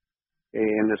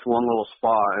in this one little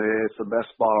spot. It's the best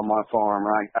spot on my farm.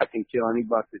 I can kill any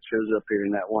buck that shows up here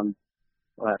in that one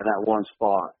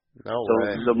spot. No so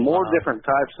way. The more different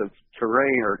types of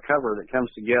terrain or cover that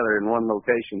comes together in one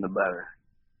location, the better.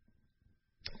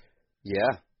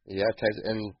 Yeah,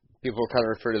 and people kind of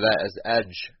refer to that as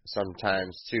edge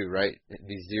sometimes too, right?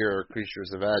 These deer are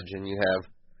creatures of edge, and you have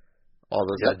all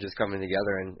those edges coming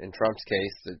together. In Trump's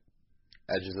case, the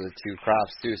edges of the 2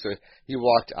 crops too. So he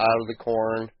walked out of the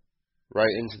corn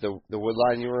right into the wood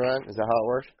line you were on. Is that how it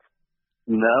worked?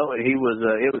 No, it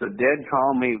was a dead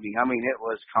calm evening. I mean, it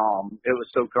was calm. It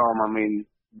was so calm. I mean,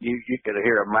 you could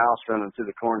hear a mouse running through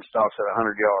the corn stalks at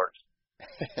 100 yards.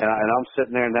 and I'm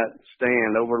sitting there in that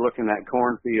stand overlooking that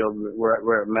cornfield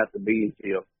where it met the bean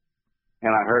field.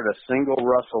 And I heard a single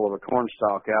rustle of a corn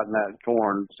stalk out in that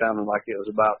corn, sounding like it was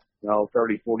about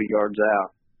 30, 40 yards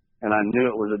out. And I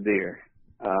knew it was a deer.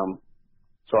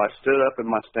 So I stood up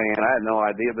in my stand. I had no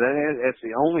idea, but it's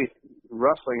the only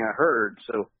rustling I heard.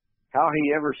 So how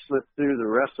he ever slipped through the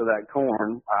rest of that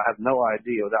corn, I have no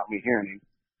idea without me hearing him.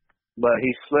 But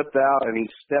he slipped out and he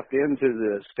stepped into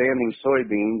the standing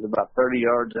soybeans about 30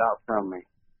 yards out from me.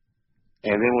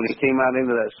 And then when he came out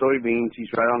into that soybeans,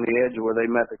 he's right on the edge of where they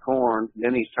met the corn.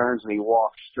 Then he turns and he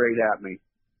walks straight at me.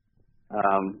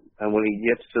 And when he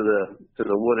gets to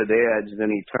the wooded edge,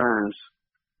 then he turns.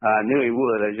 I knew he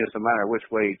would. It's just a matter of which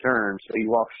way he turns. So he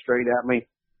walked straight at me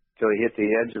till he hit the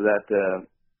edge of that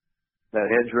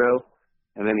hedgerow,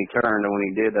 and then he turned. And when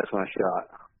he did, that's when I shot.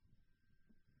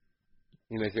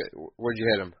 Where'd you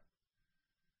hit him?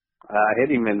 I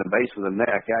hit him in the base of the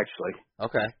neck, actually.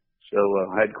 Okay. So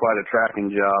I had quite a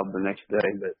tracking job the next day.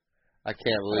 But I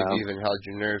can't believe you even held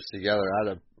your nerves together.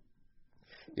 I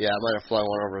might have flown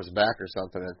one over his back or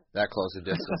something at that close a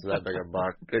distance, that big a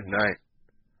buck. Good night.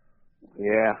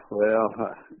 Yeah, well,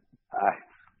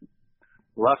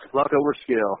 luck over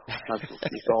skill.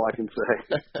 That's all I can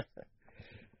say.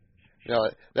 No,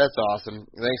 that's awesome.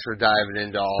 Thanks for diving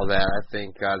into all that. I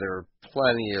think there were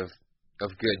plenty of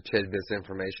good tidbits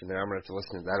information there. I'm going to have to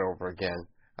listen to that over again,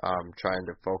 trying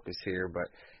to focus here. But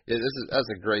that's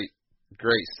a great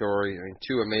Great story. I mean,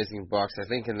 2 amazing bucks. I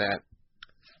think in that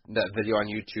video on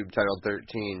YouTube titled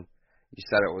 13, you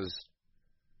said it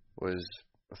was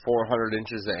 400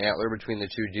 inches of antler between the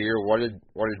 2 deer. What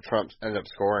did Trump end up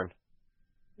scoring?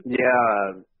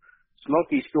 Yeah,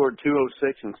 Smokey scored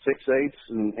 206 and 6/8,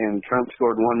 and Trump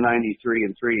scored 193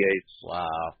 and 3/8. Wow.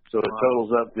 So it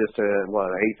totals up just to,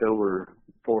 an eighth over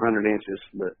 400 inches.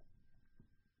 But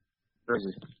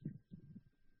Crazy.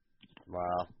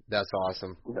 Wow, that's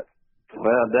awesome.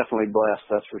 Well, definitely blessed,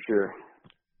 that's for sure.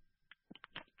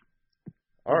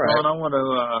 All right. Well, I want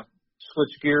to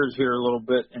switch gears here a little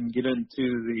bit and get into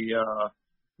the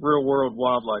real-world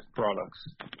wildlife products.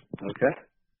 Okay.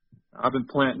 I've been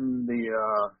planting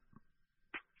the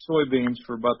soybeans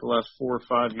for about the last 4 or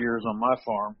 5 years on my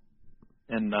farm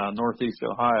in northeast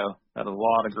Ohio. Had a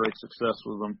lot of great success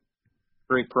with them.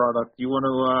 Great product. You want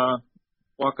to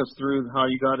walk us through how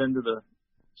you got into the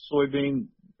soybean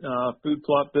food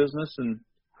plot business and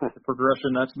the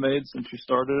progression that's made since you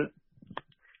started it?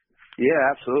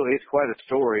 Yeah, absolutely. It's quite a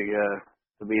story.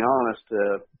 To be honest,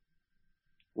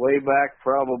 way back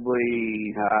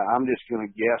probably, I'm just going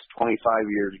to guess 25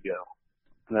 years ago.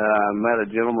 I met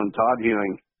a gentleman, Todd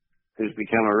Ewing, who's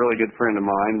become a really good friend of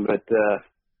mine, but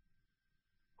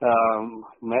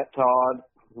met Todd,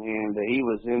 and he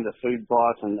was into food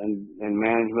plots and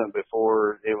management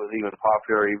before it was even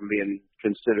popular, even being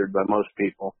considered by most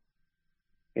people.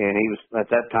 And he was, at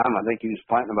that time, I think he was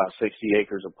planting about 60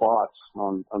 acres of plots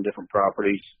on different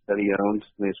properties that he owns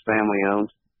and his family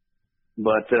owns.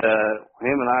 But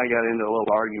him and I got into a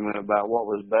little argument about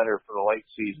what was better for the late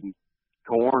season,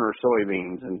 corn or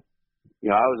soybeans. And,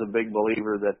 I was a big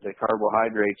believer that the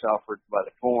carbohydrates offered by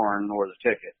the corn were the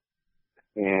ticket.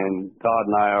 And Todd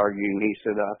and I argued, and he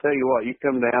said, I'll tell you what, you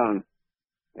come down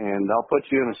and I'll put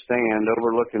you in a stand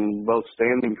overlooking both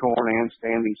standing corn and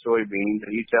standing soybeans,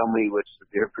 and you tell me which the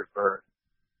deer prefer.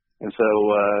 And so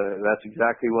that's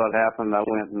exactly what happened. I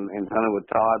went and hunted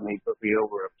with Todd, and he put me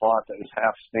over a plot that was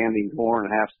half standing corn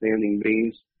and half standing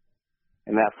beans.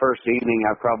 And that first evening,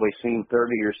 I probably seen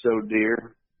 30 or so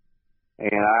deer.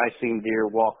 And I seen deer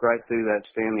walk right through that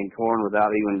standing corn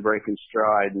without even breaking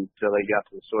stride until they got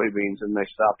to the soybeans, and they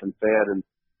stopped and fed. And,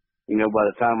 by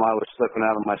the time I was slipping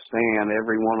out of my stand,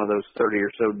 every one of those 30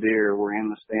 or so deer were in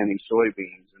the standing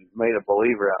soybeans and made a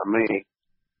believer out of me.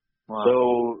 Wow. So,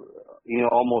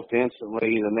 almost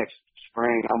instantly the next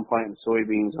spring, I'm planting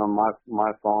soybeans on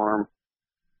my farm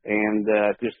and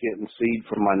just getting seed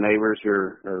from my neighbors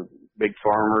or big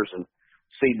farmers and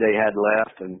seed they had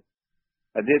left. And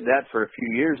I did that for a few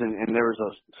years, and there was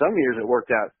some years it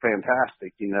worked out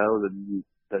fantastic.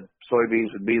 The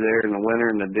soybeans would be there in the winter,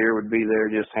 and the deer would be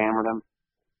there just hammering them.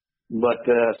 But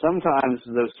sometimes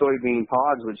those soybean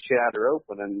pods would shatter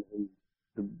open, and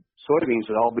the soybeans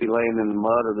would all be laying in the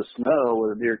mud or the snow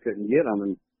where the deer couldn't get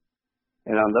them.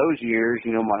 And on those years,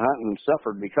 my hunting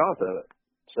suffered because of it.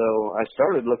 So I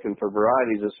started looking for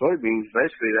varieties of soybeans,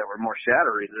 basically that were more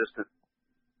shatter resistant,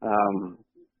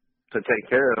 to take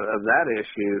care of that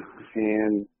issue.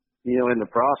 And, in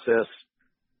the process,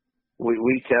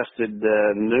 we tested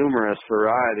numerous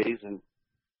varieties and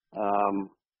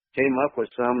came up with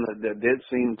some that did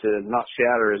seem to not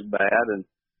shatter as bad,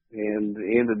 and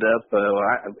ended up,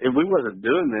 we wasn't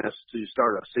doing this to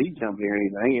start a seed company or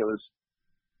anything. It was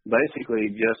basically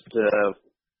just to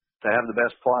have the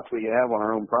best plots we have on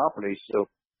our own property. So,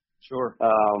 sure.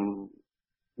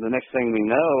 The next thing we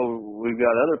know, we've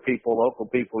got other people, local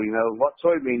people, what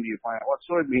soybean do you plant? What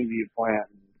soybean do you plant?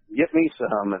 Get me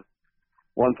some. And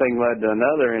one thing led to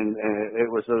another, and it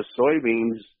was those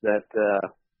soybeans that,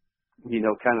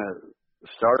 kind of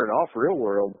started off real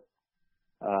world.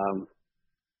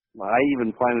 I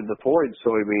even planted the forage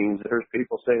soybeans. There's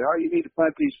people saying, you need to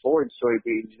plant these forage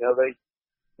soybeans.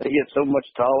 They get so much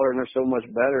taller and they're so much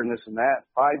better and this and that.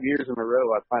 5 years in a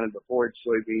row, I planted the forage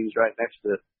soybeans right next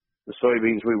to the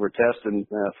soybeans we were testing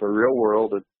for real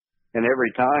world. And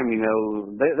every time,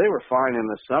 they were fine in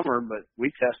the summer, but we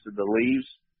tested the leaves,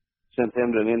 sent them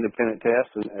to an independent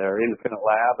test or independent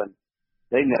lab, and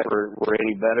they never were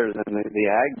any better than the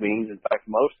ag beans. In fact,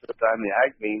 most of the time, the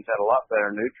ag beans had a lot better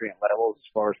nutrient levels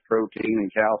as far as protein and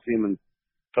calcium and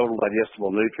total digestible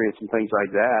nutrients and things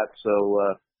like that. So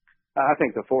I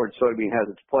think the forage soybean has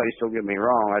its place. Don't get me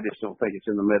wrong. I just don't think it's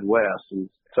in the Midwest. And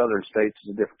southern states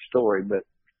is a different story. But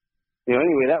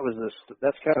anyway,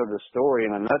 that's kind of the story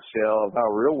in a nutshell of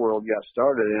how real world got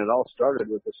started, and it all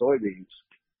started with the soybeans.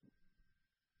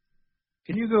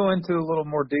 Can you go into a little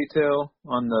more detail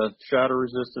on the shatter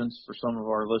resistance for some of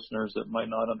our listeners that might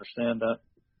not understand that?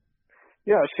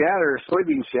 Yeah,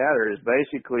 soybean shatter is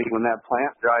basically when that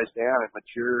plant dries down, it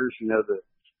matures,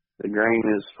 the the grain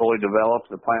is fully developed,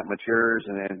 the plant matures,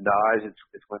 and it dies.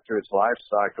 It's went through its life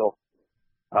cycle.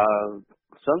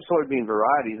 Some soybean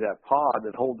varieties, that pod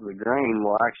that holds the grain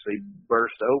will actually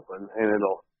burst open, and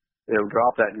it'll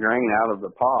drop that grain out of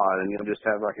the pod, and you'll just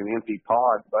have like an empty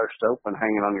pod burst open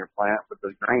hanging on your plant, but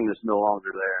the grain is no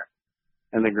longer there.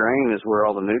 And the grain is where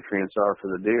all the nutrients are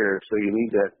for the deer, so you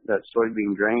need that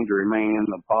soybean grain to remain in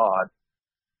the pod.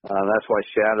 That's why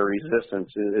shatter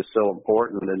resistance is so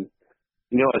important. And,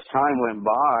 you know, as time went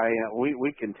by,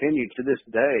 we continue to this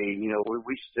day, you know,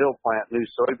 we still plant new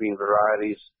soybean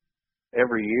varieties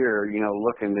every year, you know,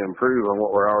 looking to improve on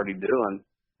what we're already doing.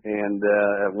 And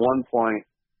at one point,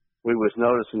 we was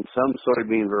noticing some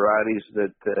soybean varieties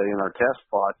that in our test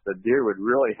plots, the deer would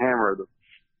really hammer them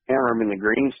in the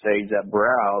green stage, that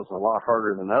browse, a lot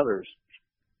harder than others.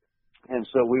 And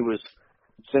so we was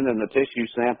sending the tissue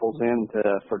samples in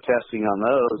for testing on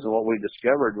those, and what we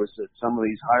discovered was that some of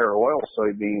these higher oil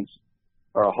soybeans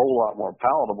are a whole lot more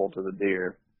palatable to the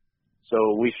deer. So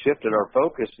we shifted our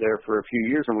focus there for a few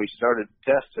years, and we started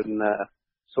testing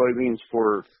soybeans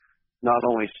for not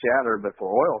only shatter but for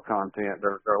oil content.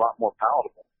 They're a lot more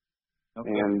palatable.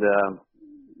 Okay. And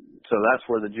so that's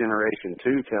where the Generation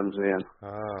 2 comes in.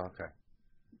 Oh, okay.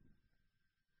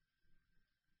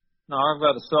 Now, I've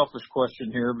got a selfish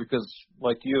question here because,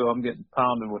 like you, I'm getting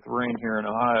pounded with rain here in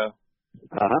Ohio.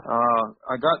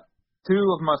 I got 2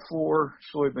 of my 4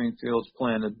 soybean fields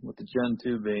planted with the Gen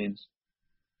 2 beans.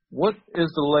 What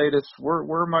is the latest?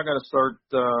 Where am I going to start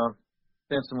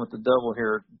fencing with the devil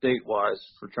here, date-wise,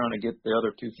 for trying to get the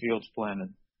other 2 fields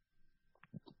planted?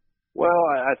 Well,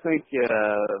 I think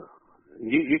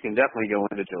you can definitely go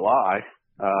into July.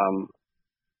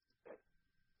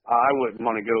 I wouldn't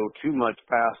want to go too much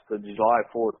past the July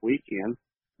 4th weekend.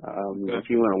 Okay. If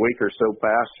you went a week or so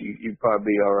past, you'd probably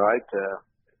be all right.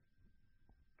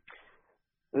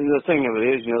 The thing of it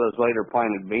is, you know, those later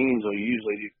planted beans will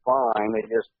usually do fine. They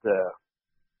just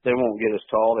they won't get as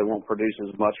tall. They won't produce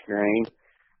as much grain,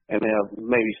 and they'll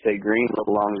maybe stay green a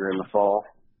little longer in the fall.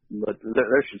 But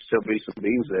there should still be some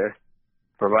beans there,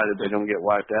 provided they don't get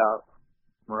wiped out.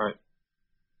 Right.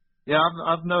 Yeah,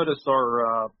 I've noticed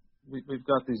we've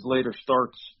got these later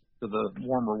starts to the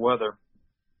warmer weather,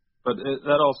 but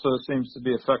that also seems to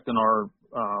be affecting our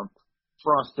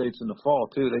frost dates in the fall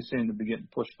too. They seem to be getting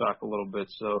pushed back a little bit.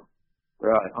 So,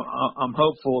 right. I'm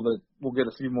hopeful that we'll get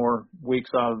a few more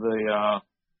weeks out of the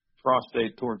frost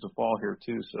date towards the fall here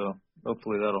too. So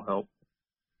hopefully that'll help.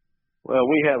 Well,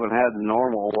 we haven't had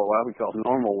normal, what we call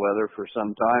normal weather for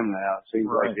some time now. It seems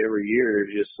like every year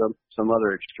is just some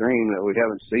other extreme that we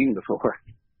haven't seen before.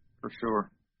 For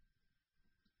sure.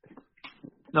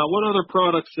 Now, what other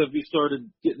products have you started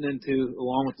getting into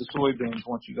along with the soybeans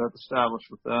once you got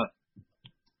established with that?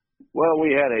 Well,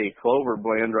 we had a clover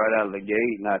blend right out of the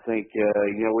gate, and I think,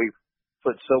 you know, we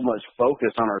put so much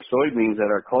focus on our soybeans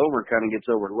that our clover kind of gets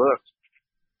overlooked.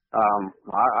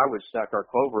 I would stack our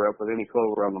clover up with any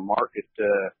clover on the market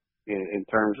in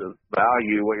terms of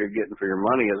value, what you're getting for your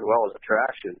money, as well as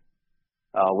attraction.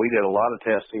 We did a lot of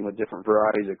testing with different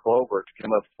varieties of clover to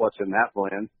come up with what's in that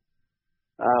blend.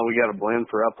 We got a blend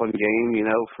for upland game, you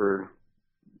know, for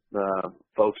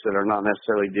folks that are not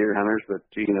necessarily deer hunters, but,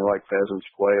 you know, like pheasants,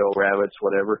 quail, rabbits,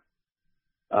 whatever.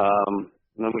 And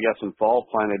then we got some fall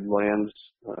planted blends,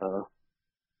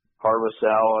 harvest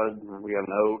salad, we got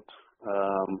an oat.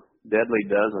 Deadly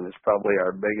Dozen is probably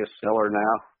our biggest seller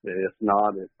now. If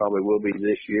not, it probably will be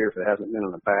this year if it hasn't been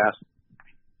in the past.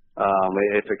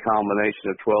 It's a combination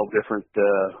of 12 different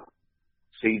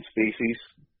seed species.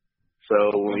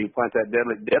 So when you plant that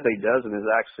Deadly Dozen is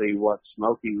actually what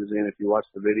Smokey was in. If you watch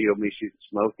the video of me shooting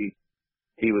Smokey,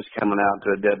 he was coming out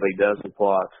to a Deadly Dozen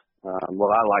plot.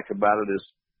 What I like about it is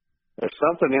there's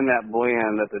something in that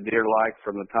blend that the deer like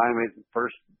from the time it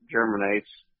first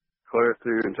germinates clear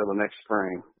through until the next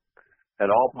spring. At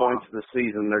all points of the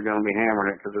season, they're going to be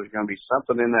hammering it because there's going to be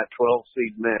something in that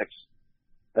 12-seed mix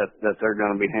that they're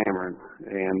going to be hammering.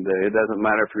 And it doesn't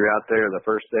matter if you're out there the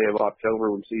first day of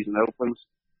October when season opens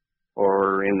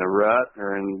or in the rut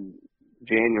or in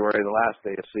January, the last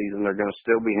day of season, they're going to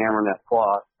still be hammering that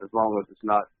plot as long as it's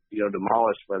not, you know,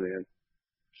 demolished by then.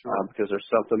 Sure. Because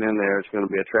there's something in there that's going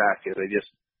to be attractive.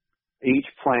 Each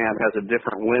plant has a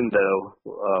different window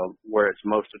where it's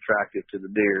most attractive to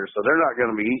the deer. So they're not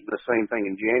going to be eating the same thing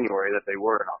in January that they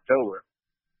were in October.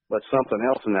 But something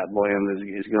else in that blend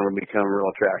is going to become real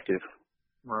attractive.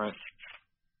 Right.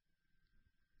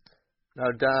 Now,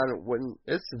 Don, when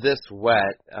it's this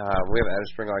wet, we haven't had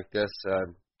a spring like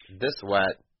this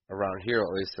wet around here,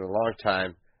 at least in a long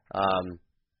time.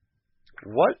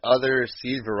 What other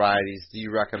seed varieties do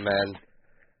you recommend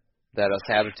that us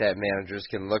habitat managers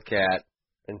can look at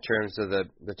in terms of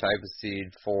the type of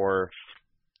seed for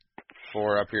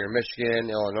up here in Michigan,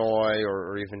 Illinois,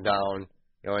 or even down,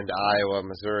 into Iowa,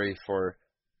 Missouri for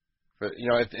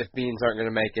if beans aren't going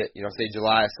to make it, say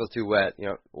July is still too wet,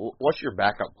 what's your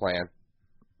backup plan?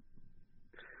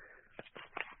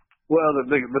 Well,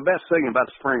 the best thing about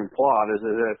the spring plot is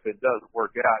that if it doesn't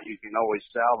work out, you can always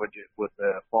salvage it with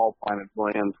a fall planted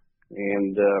blend.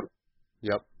 And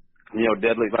yep.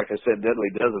 Deadly, like I said,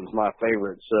 Deadly Dozen is my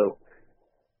favorite. So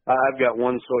I've got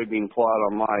one soybean plot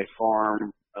on my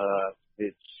farm.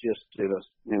 It's just in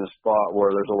a spot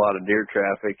where there's a lot of deer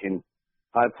traffic, and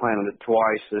I planted it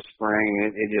twice this spring,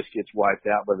 and it just gets wiped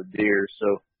out by the deer.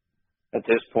 So at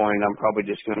this point, I'm probably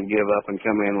just going to give up and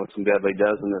come in with some Deadly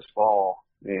Dozen this fall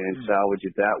and salvage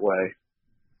it that way.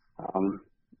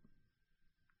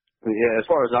 Yeah, as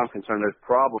far as I'm concerned, there's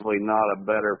probably not a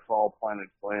better fall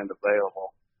planted blend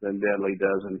available than Deadly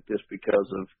Dozen, just because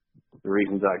of the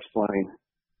reasons I explained.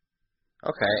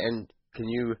 Okay, and can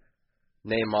you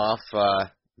name off the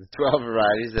 12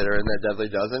 varieties that are in that Deadly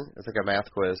Dozen? It's like a math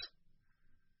quiz.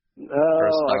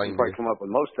 I can probably come up with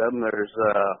most of them.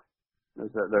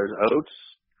 There's oats,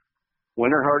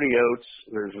 winter hardy oats.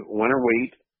 There's winter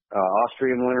wheat,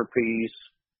 Austrian winter peas,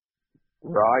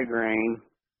 rye grain,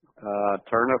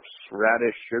 turnips,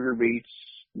 radish, sugar beets,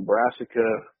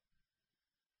 brassica,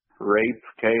 rape,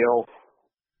 kale,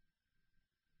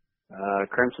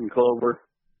 crimson clover.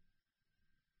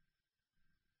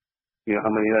 You know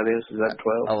how many that is? Is that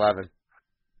 12? 11.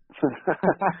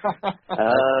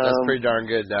 That's pretty darn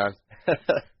good, Don. Yeah.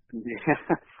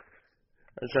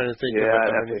 I'm trying to think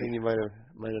about anything you might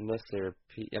have missed there.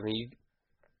 I mean,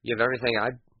 you have everything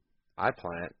I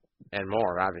plant and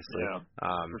more, obviously. Yeah,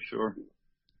 for sure.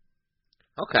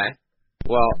 Okay.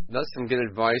 Well, that's some good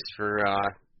advice for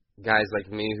guys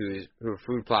like me who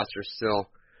food plots are still,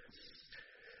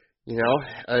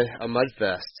 a mud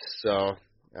fest. So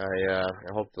I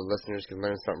hope the listeners can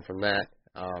learn something from that.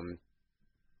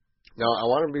 Now, I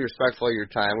want to be respectful of your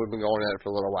time. We've been going at it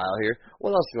for a little while here.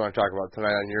 What else do you want to talk about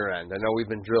tonight on your end? I know we've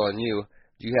been drilling you.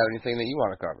 Do you have anything that you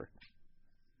want to cover?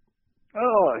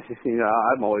 Oh,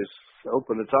 I'm always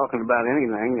open to talking about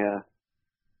anything.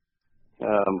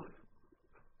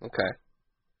 Okay.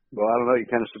 Well, I don't know. You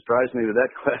kind of surprised me with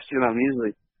that question. I'm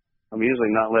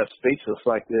usually not left speechless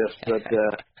like this, but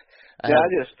I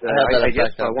guess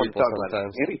if I want to talk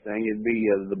about anything, it'd be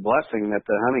the blessing that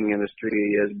the hunting industry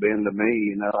has been to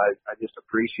me. I just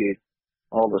appreciate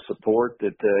all the support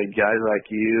that guys like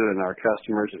you and our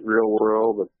customers at Real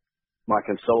World, my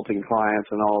consulting clients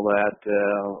and all that.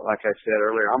 Like I said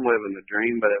earlier, I'm living the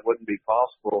dream, but it wouldn't be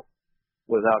possible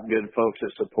without good folks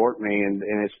that support me, and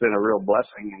it's been a real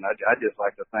blessing. And I'd just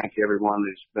like to thank everyone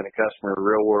who's been a customer of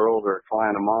Real World or a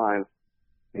client of mine,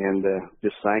 and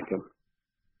just thank them.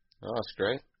 Oh, that's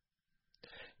great.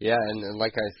 Yeah, and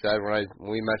like I said,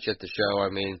 when we met you at the show, I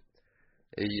mean,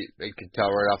 you could tell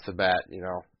right off the bat,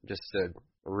 just a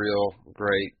real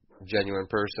great, genuine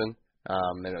person.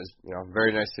 And it was,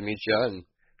 very nice to meet you, and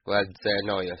glad to say I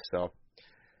know you. So,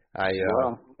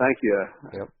 well, thank you.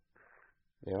 Yep.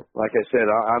 Yep. Like I said,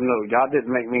 God didn't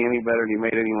make me any better than He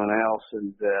made anyone else,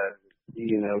 and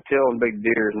killing big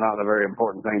deer is not a very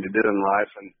important thing to do in life,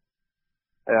 and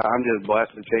I'm just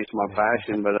blessed to chase my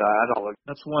passion, but I don't look.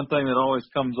 That's one thing that always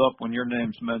comes up when your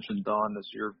name's mentioned, Don, is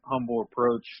your humble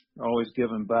approach, always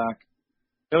giving back.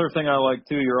 The other thing I like,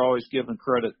 too, you're always giving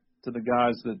credit to the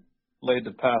guys that laid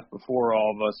the path before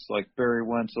all of us, like Barry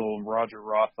Wenzel and Roger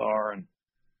Rothar, and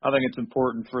I think it's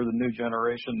important for the new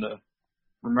generation to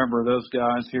remember those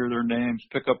guys, hear their names,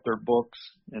 pick up their books,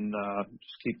 and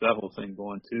just keep that whole thing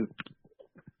going, too.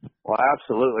 Well,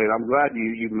 absolutely, and I'm glad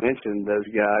you mentioned those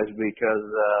guys because,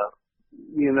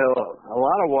 a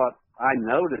lot of what I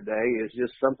know today is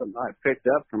just something I picked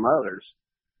up from others.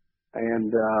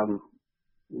 And,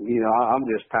 I'm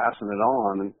just passing it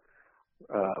on. And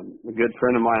a good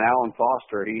friend of mine, Alan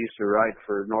Foster, he used to write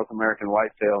for North American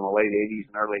Whitetail in the late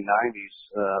 80s and early 90s.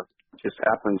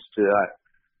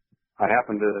 I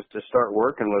happened to start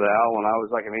working with Al when I was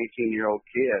like an 18-year-old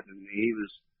kid, and he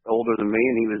was older than me,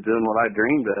 and he was doing what I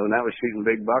dreamed of, and that was shooting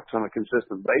big bucks on a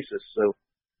consistent basis. So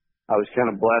I was kind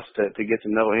of blessed to get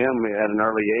to know him at an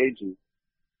early age, and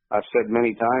I've said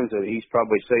many times that he's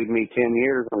probably saved me 10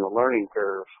 years on the learning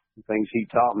curve. The things he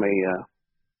taught me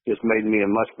just made me a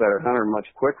much better hunter much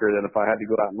quicker than if I had to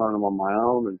go out and learn them on my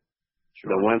own. And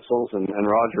the Wenzels and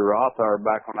Roger Rothar,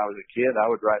 back when I was a kid, I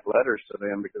would write letters to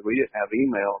them because we didn't have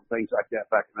email and things like that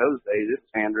back in those days. It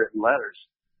was handwritten letters.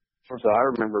 So I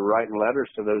remember writing letters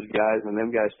to those guys, and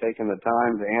them guys taking the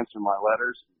time to answer my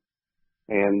letters.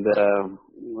 And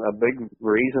a big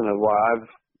reason of why I've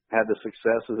had the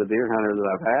success as a deer hunter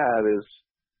that I've had is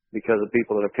because of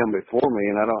people that have come before me,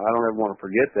 and I don't ever want to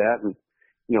forget that. And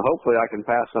hopefully I can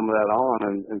pass some of that on,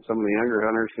 and some of the younger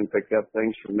hunters can pick up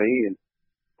things from me. And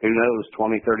who knows,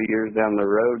 20, 30 years down the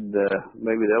road,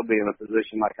 maybe they'll be in a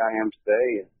position like I am today,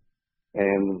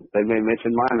 and they may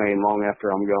mention my name long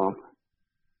after I'm gone.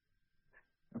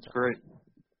 That's great.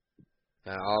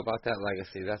 All about that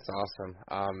legacy. That's awesome.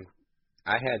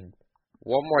 I had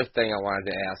one more thing I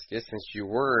wanted to ask you, since you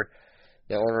were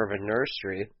the owner of a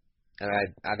nursery, and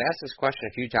I've asked this question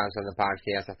a few times on the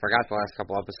podcast. I forgot the last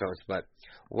couple episodes, but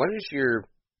what is your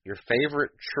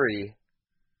favorite tree,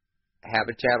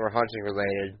 habitat or hunting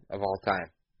related, of all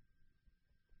time?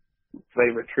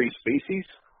 Favorite tree species?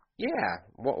 Yeah,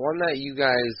 one that you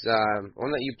guys,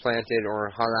 one that you planted or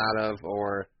hung out of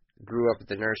or grew up at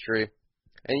the nursery.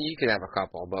 And you can have a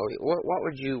couple, but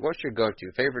what's your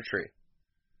go-to favorite tree?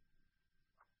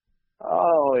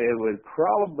 Oh, it would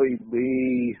probably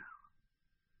be,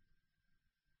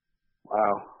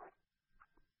 wow.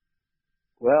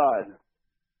 Well,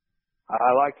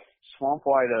 I like swamp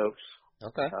white oaks.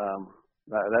 Okay.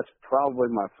 That's probably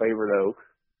my favorite oak.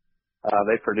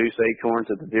 They produce acorns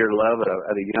that the deer love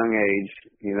at a young age.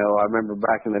 I remember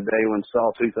back in the day when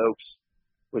sawtooth oaks,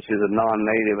 which is a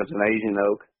non-native, it's an Asian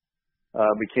oak,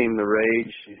 became the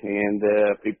rage, and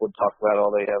people would talk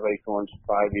about, they have acorns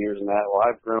for 5 years and that. Well,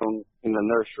 I've grown in the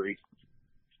nursery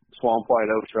swamp white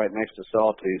oaks right next to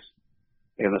sawtooth,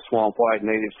 and the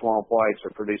native swamp whites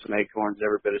are producing acorns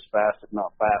every bit as fast, if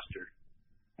not faster,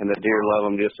 and the deer love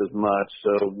them just as much.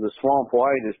 So the swamp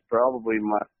white is probably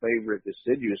my favorite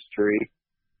deciduous tree.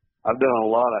 I've done a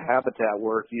lot of habitat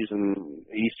work using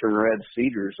eastern red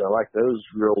cedars. I like those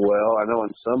real well. I know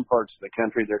in some parts of the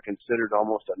country they're considered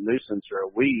almost a nuisance or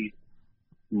a weed,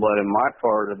 but in my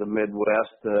part of the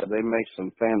Midwest, they make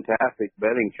some fantastic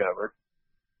bedding cover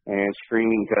and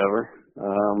screening cover.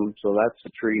 So that's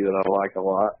a tree that I like a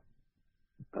lot.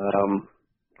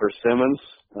 Persimmons,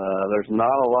 there's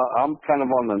not a lot. I'm kind of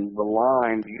on the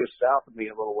line. You go south of me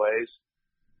a little ways,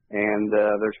 and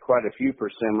there's quite a few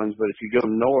persimmons, but if you go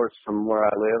north from where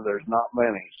I live, there's not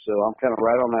many. So I'm kind of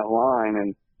right on that line,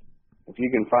 and if you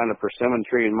can find a persimmon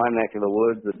tree in my neck of the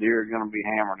woods, the deer are going to be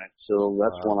hammering it. So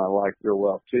that's one I like real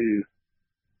well, too.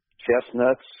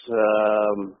 Chestnuts,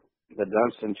 the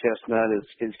Dunstan chestnut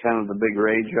is kind of the big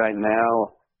rage right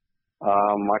now.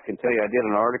 I can tell you I did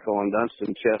an article on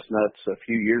Dunstan chestnuts a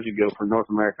few years ago for North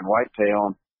American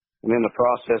Whitetail, and in the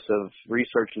process of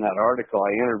researching that article,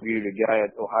 I interviewed a guy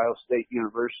at Ohio State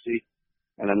University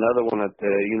and another one at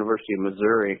the University of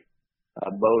Missouri.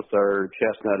 Both are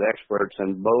chestnut experts,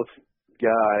 and both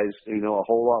guys who know a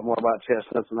whole lot more about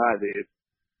chestnuts than I do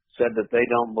said that they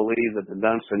don't believe that the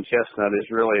Dunstan chestnut is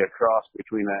really a cross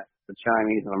between the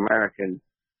Chinese and American.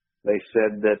 They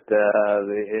said that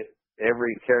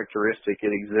every characteristic it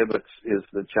exhibits is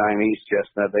the Chinese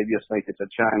chestnut. They just think it's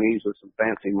a Chinese with some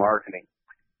fancy marketing.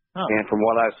 Oh. And from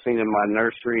what I've seen in my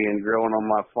nursery and growing on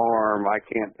my farm, I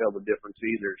can't tell the difference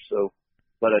either. So,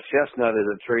 but a chestnut is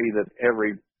a tree that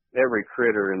every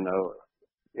critter in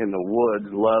the woods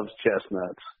loves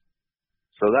chestnuts.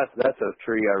 So that's a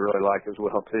tree I really like as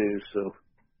well too. So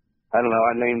I don't know.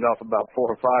 I named off about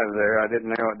 4 or 5 there. I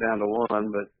didn't narrow it down to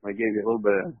one, but I gave you a little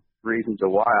bit of reasons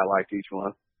of why I liked each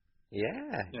one.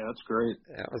 Yeah. Yeah, that's great.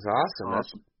 That was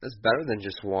awesome. That's better than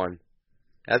just one.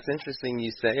 That's interesting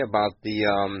you say about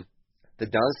the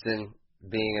Dunstan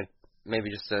being maybe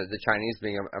just the Chinese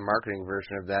being a marketing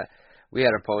version of that. We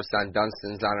had a post on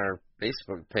Dunstans on our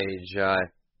Facebook page.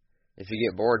 If you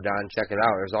get bored, Don, check it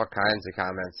out. There's all kinds of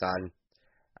comments on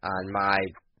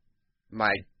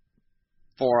my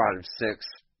 4 out of 6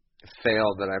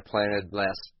 failed that I planted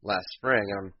last spring,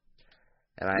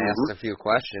 and I asked a few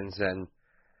questions, and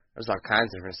there's all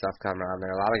kinds of different stuff coming on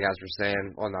there. A lot of guys were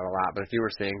saying, well, not a lot, but if you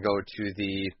were saying go to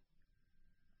the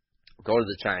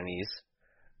Chinese,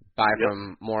 buy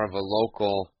from more of a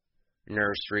local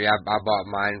nursery. I bought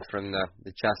mine from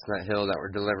the Chestnut Hill that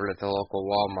were delivered at the local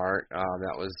Walmart.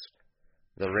 That was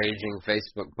the raging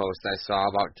Facebook post I saw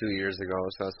about 2 years ago,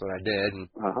 so that's what I did. And,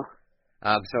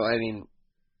 so, I mean,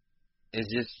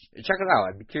 it's just, check it out.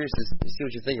 I'd be curious to see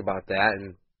what you think about that,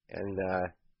 and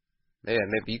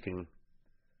maybe you can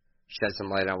shed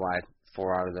some light on why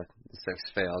 4 out of the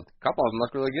 6 failed. A couple of them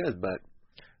look really good, but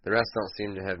the rest don't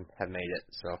seem to have made it.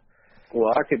 So,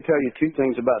 well, I can tell you 2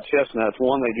 things about chestnuts.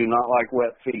 One, they do not like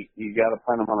wet feet. You got to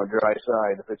plant them on a dry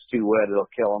side. If it's too wet, it'll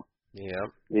kill them. Yeah.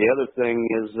 The other thing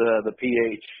is the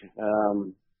pH.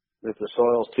 If the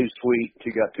soil's too sweet,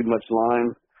 you got too much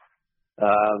lime,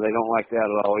 they don't like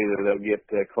that at all either. They'll get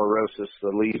chlorosis.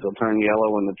 The leaves will turn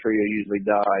yellow and the tree will usually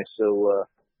die. So,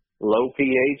 low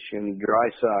pH and dry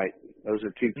site. Those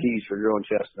are 2 keys for growing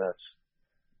chestnuts.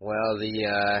 Well,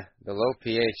 the low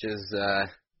pH is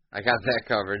I got that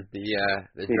covered. The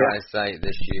dry site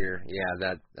this year, yeah,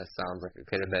 that sounds like it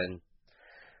could have been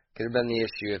the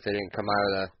issue if they didn't come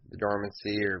out of the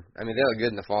dormancy. Or I mean, they look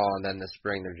good in the fall, and then the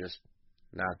spring they're just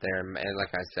not there. And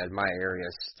like I said, my area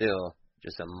is still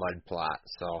just a mud plot,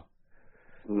 so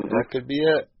that could be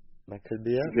it. That could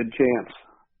be it. Good chance.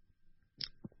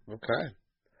 Okay.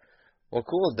 Well,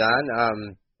 cool,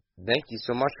 Don. Thank you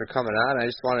so much for coming on. I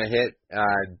just want to hit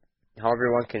how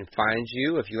everyone can find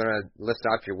you. If you want to list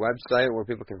off your website where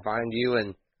people can find you,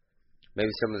 and maybe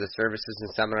some of the services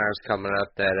and seminars coming up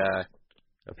that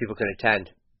people can attend.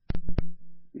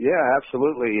 Yeah,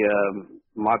 absolutely.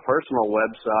 My personal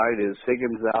website is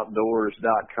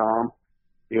HigginsOutdoors.com.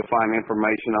 You'll find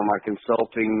information on my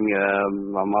consulting.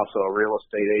 I'm also a real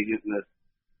estate agent in the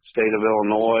state of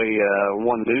Illinois.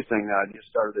 One new thing that I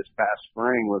just started this past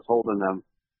spring was holding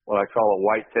what I call a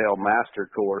whitetail master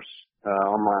course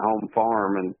on my home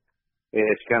farm, and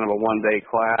it's kind of a one-day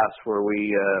class where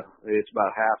it's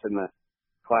about half in the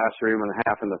classroom and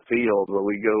half in the field, where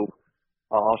we go.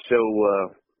 I'll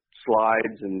show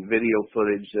slides and video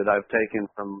footage that I've taken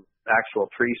from actual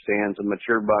tree stands of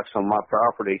mature bucks on my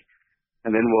property. And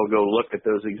then we'll go look at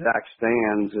those exact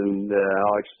stands, and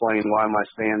I'll explain why my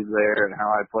stand's there and how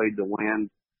I played the wind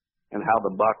and how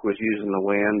the buck was using the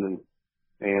wind.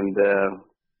 And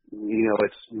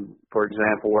it's, for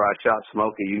example, where I shot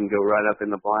Smokey, you can go right up in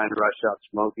the blind where I shot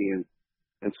Smokey and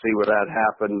see where that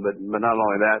happened. But not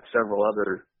only that, several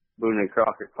other Boone and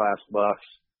Crockett class bucks.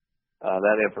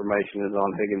 That information is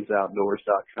on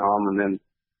HigginsOutdoors.com. And then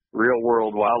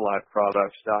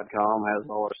RealWorldWildlifeProducts.com has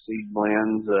all our seed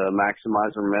blends,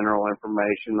 maximizer mineral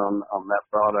information on that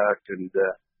product, and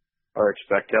our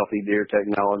Expect Healthy Deer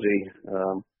technology,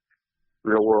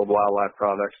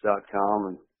 RealWorldWildlifeProducts.com.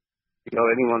 And,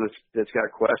 anyone that's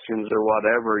got questions or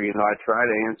whatever, I try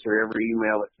to answer every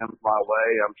email that comes my way.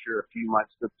 I'm sure a few might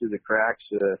slip through the cracks.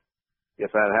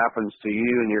 If that happens to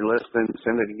you and you're listening,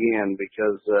 send it again,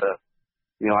 because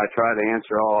I try to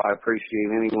answer all. I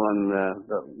appreciate anyone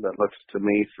that looks to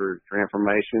me for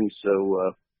information.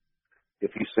 So if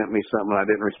you sent me something I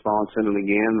didn't respond, send it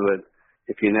again. But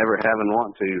if you never have and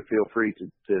want to, feel free to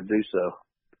do so.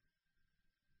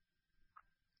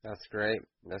 That's great.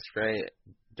 That's great.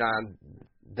 Don,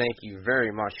 thank you very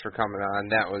much for coming on.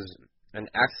 That was an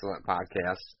excellent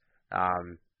podcast.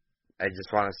 I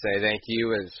just want to say thank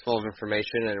you. It's full of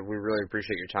information, and we really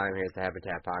appreciate your time here at the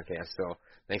Habitat Podcast. So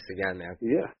thanks again, man.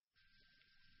 Yeah.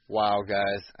 Wow,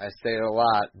 guys. I say it a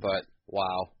lot, but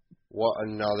wow. What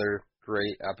another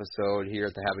great episode here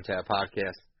at the Habitat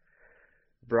Podcast.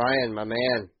 Brian, my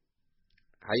man,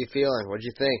 how you feeling? What'd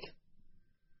you think?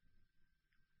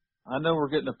 I know we're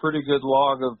getting a pretty good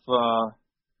log of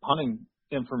hunting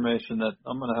information that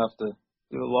I'm going to have to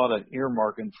do a lot of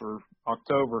earmarking for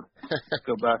October.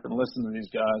 Go back and listen to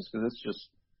these guys, because it's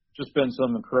just been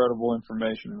some incredible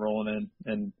information rolling in.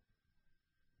 And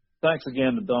thanks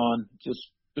again to Don,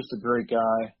 just a great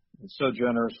guy. He's so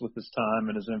generous with his time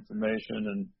and his information,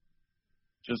 and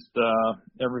just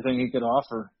everything he could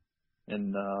offer.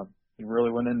 And he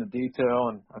really went into detail,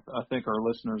 and I think our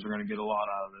listeners are going to get a lot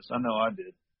out of this. I know I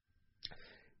did.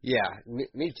 Yeah,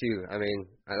 me too. I mean,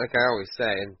 like I always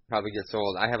say, and probably gets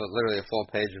old, I have literally a full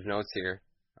page of notes here.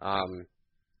 And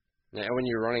when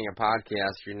you're running a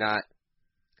podcast, you're not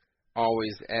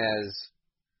always as,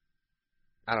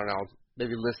 I don't know,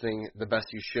 maybe listening the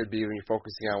best you should be when you're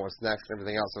focusing on what's next and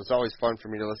everything else. So it's always fun for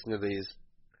me to listen to these,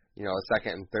 a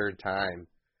second and third time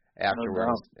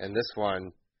afterwards. No, and this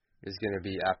one is going to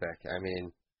be epic. I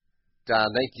mean,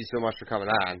 Don, thank you so much for coming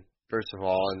on, first of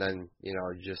all, and then,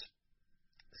 just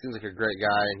seems like a great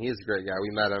guy, and he is a great guy. We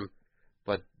met him,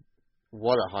 but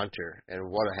what a hunter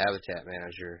and what a habitat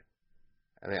manager.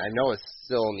 I mean, I know it's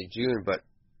still only June, but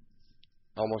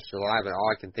almost July, but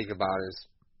all I can think about is,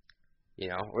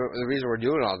 the reason we're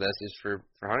doing all this is for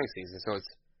hunting season. So I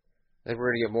think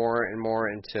we're going to get more and more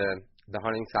into the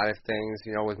hunting side of things,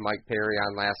 with Mike Perry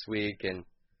on last week and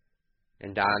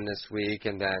Don this week,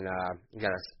 and then we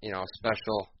got a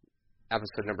special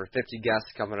episode number 50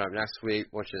 guest coming up next week,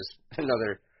 which is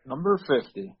another number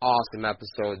 50 awesome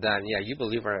episode. Then, yeah, you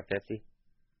believe we're at 50?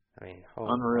 I mean,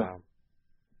 unreal. Wow.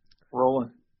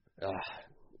 Rolling.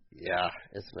 Yeah,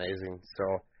 it's amazing.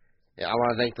 So, yeah, I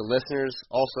want to thank the listeners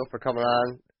also for coming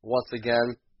on once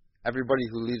again. Everybody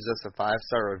who leaves us a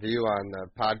 5-star review on the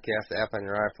podcast app on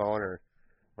your iPhone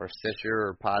or Stitcher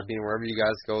or Podbean, wherever you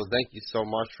guys go, thank you so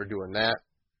much for doing that.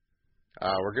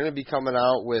 We're going to be coming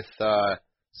out with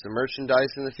some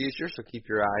merchandise in the future, so keep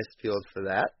your eyes peeled for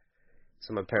that.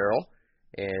 Some apparel,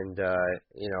 and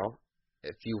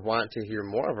if you want to hear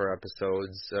more of our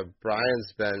episodes,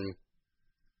 Brian's been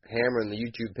hammering the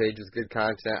YouTube page with good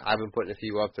content. I've been putting a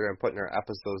few up there and putting our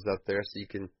episodes up there so you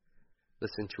can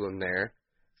listen to them there.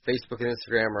 Facebook and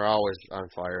Instagram are always on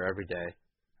fire every day.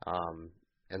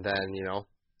 And then,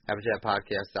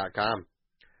 HabitatPodcast.com,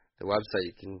 the website.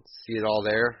 You can see it all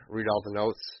there, read all the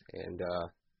notes, and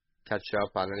catch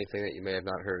up on anything that you may have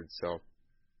not heard. So,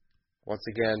 once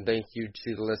again, thank you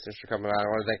to the listeners for coming on. I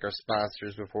want to thank our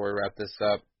sponsors before we wrap this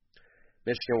up.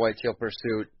 Michigan Whitetail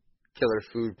Pursuit, Killer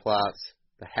Food Plots,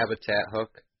 the Habitat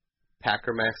Hook,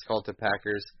 Packer Max Culta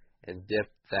Packers, and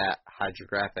Dip That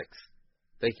Hydrographics.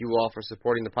 Thank you all for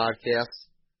supporting the podcast.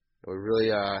 We really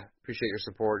appreciate your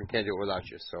support and can't do it without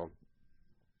you. So,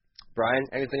 Brian,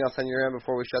 anything else on your end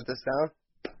before we shut this down?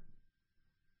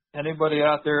 Anybody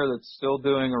out there that's still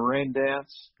doing a rain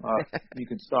dance, you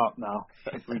can stop now.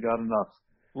 I think we got enough.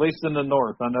 At least in the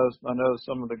north. I know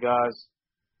some of the guys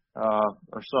are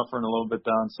suffering a little bit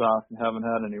down south and haven't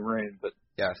had any rain, but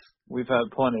yes, we've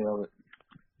had plenty of it.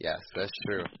 Yes, that's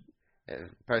true. And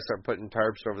probably start putting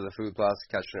tarps over the food plots,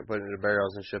 catching it, putting it in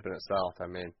barrels, and shipping it south. I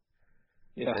mean,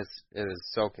 yeah, it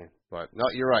is soaking. But no,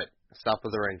 you're right. Stop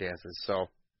with the rain dances. So,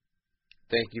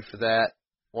 thank you for that.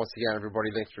 Once again,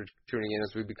 everybody, thanks for tuning in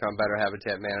as we become better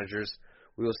habitat managers.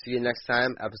 We will see you next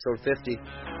time, episode 50.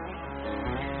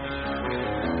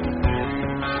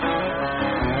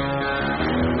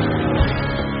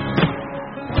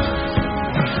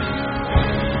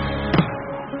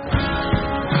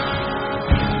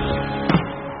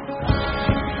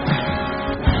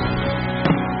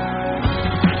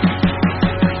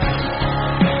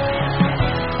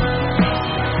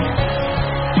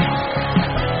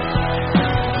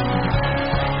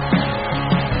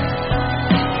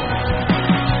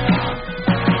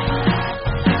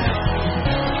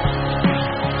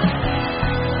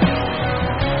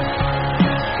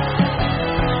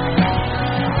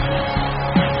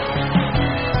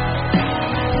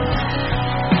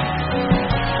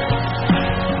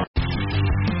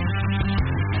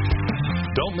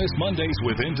 Mondays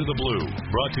with Into the Blue,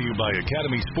 brought to you by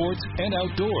Academy Sports and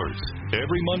Outdoors.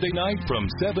 Every Monday night from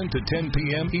 7 to 10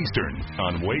 p.m. Eastern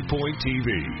on Waypoint TV,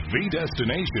 the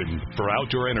destination for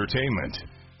outdoor entertainment.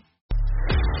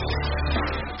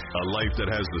 A life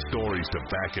that has the stories to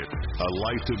back it. A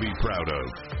life to be proud of.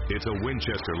 It's a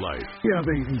Winchester life. Yeah,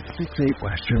 baby. 6'8"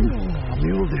 Western.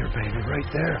 Mule deer, baby, right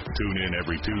there. Tune in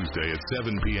every Tuesday at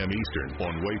 7 p.m. Eastern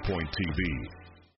on Waypoint TV.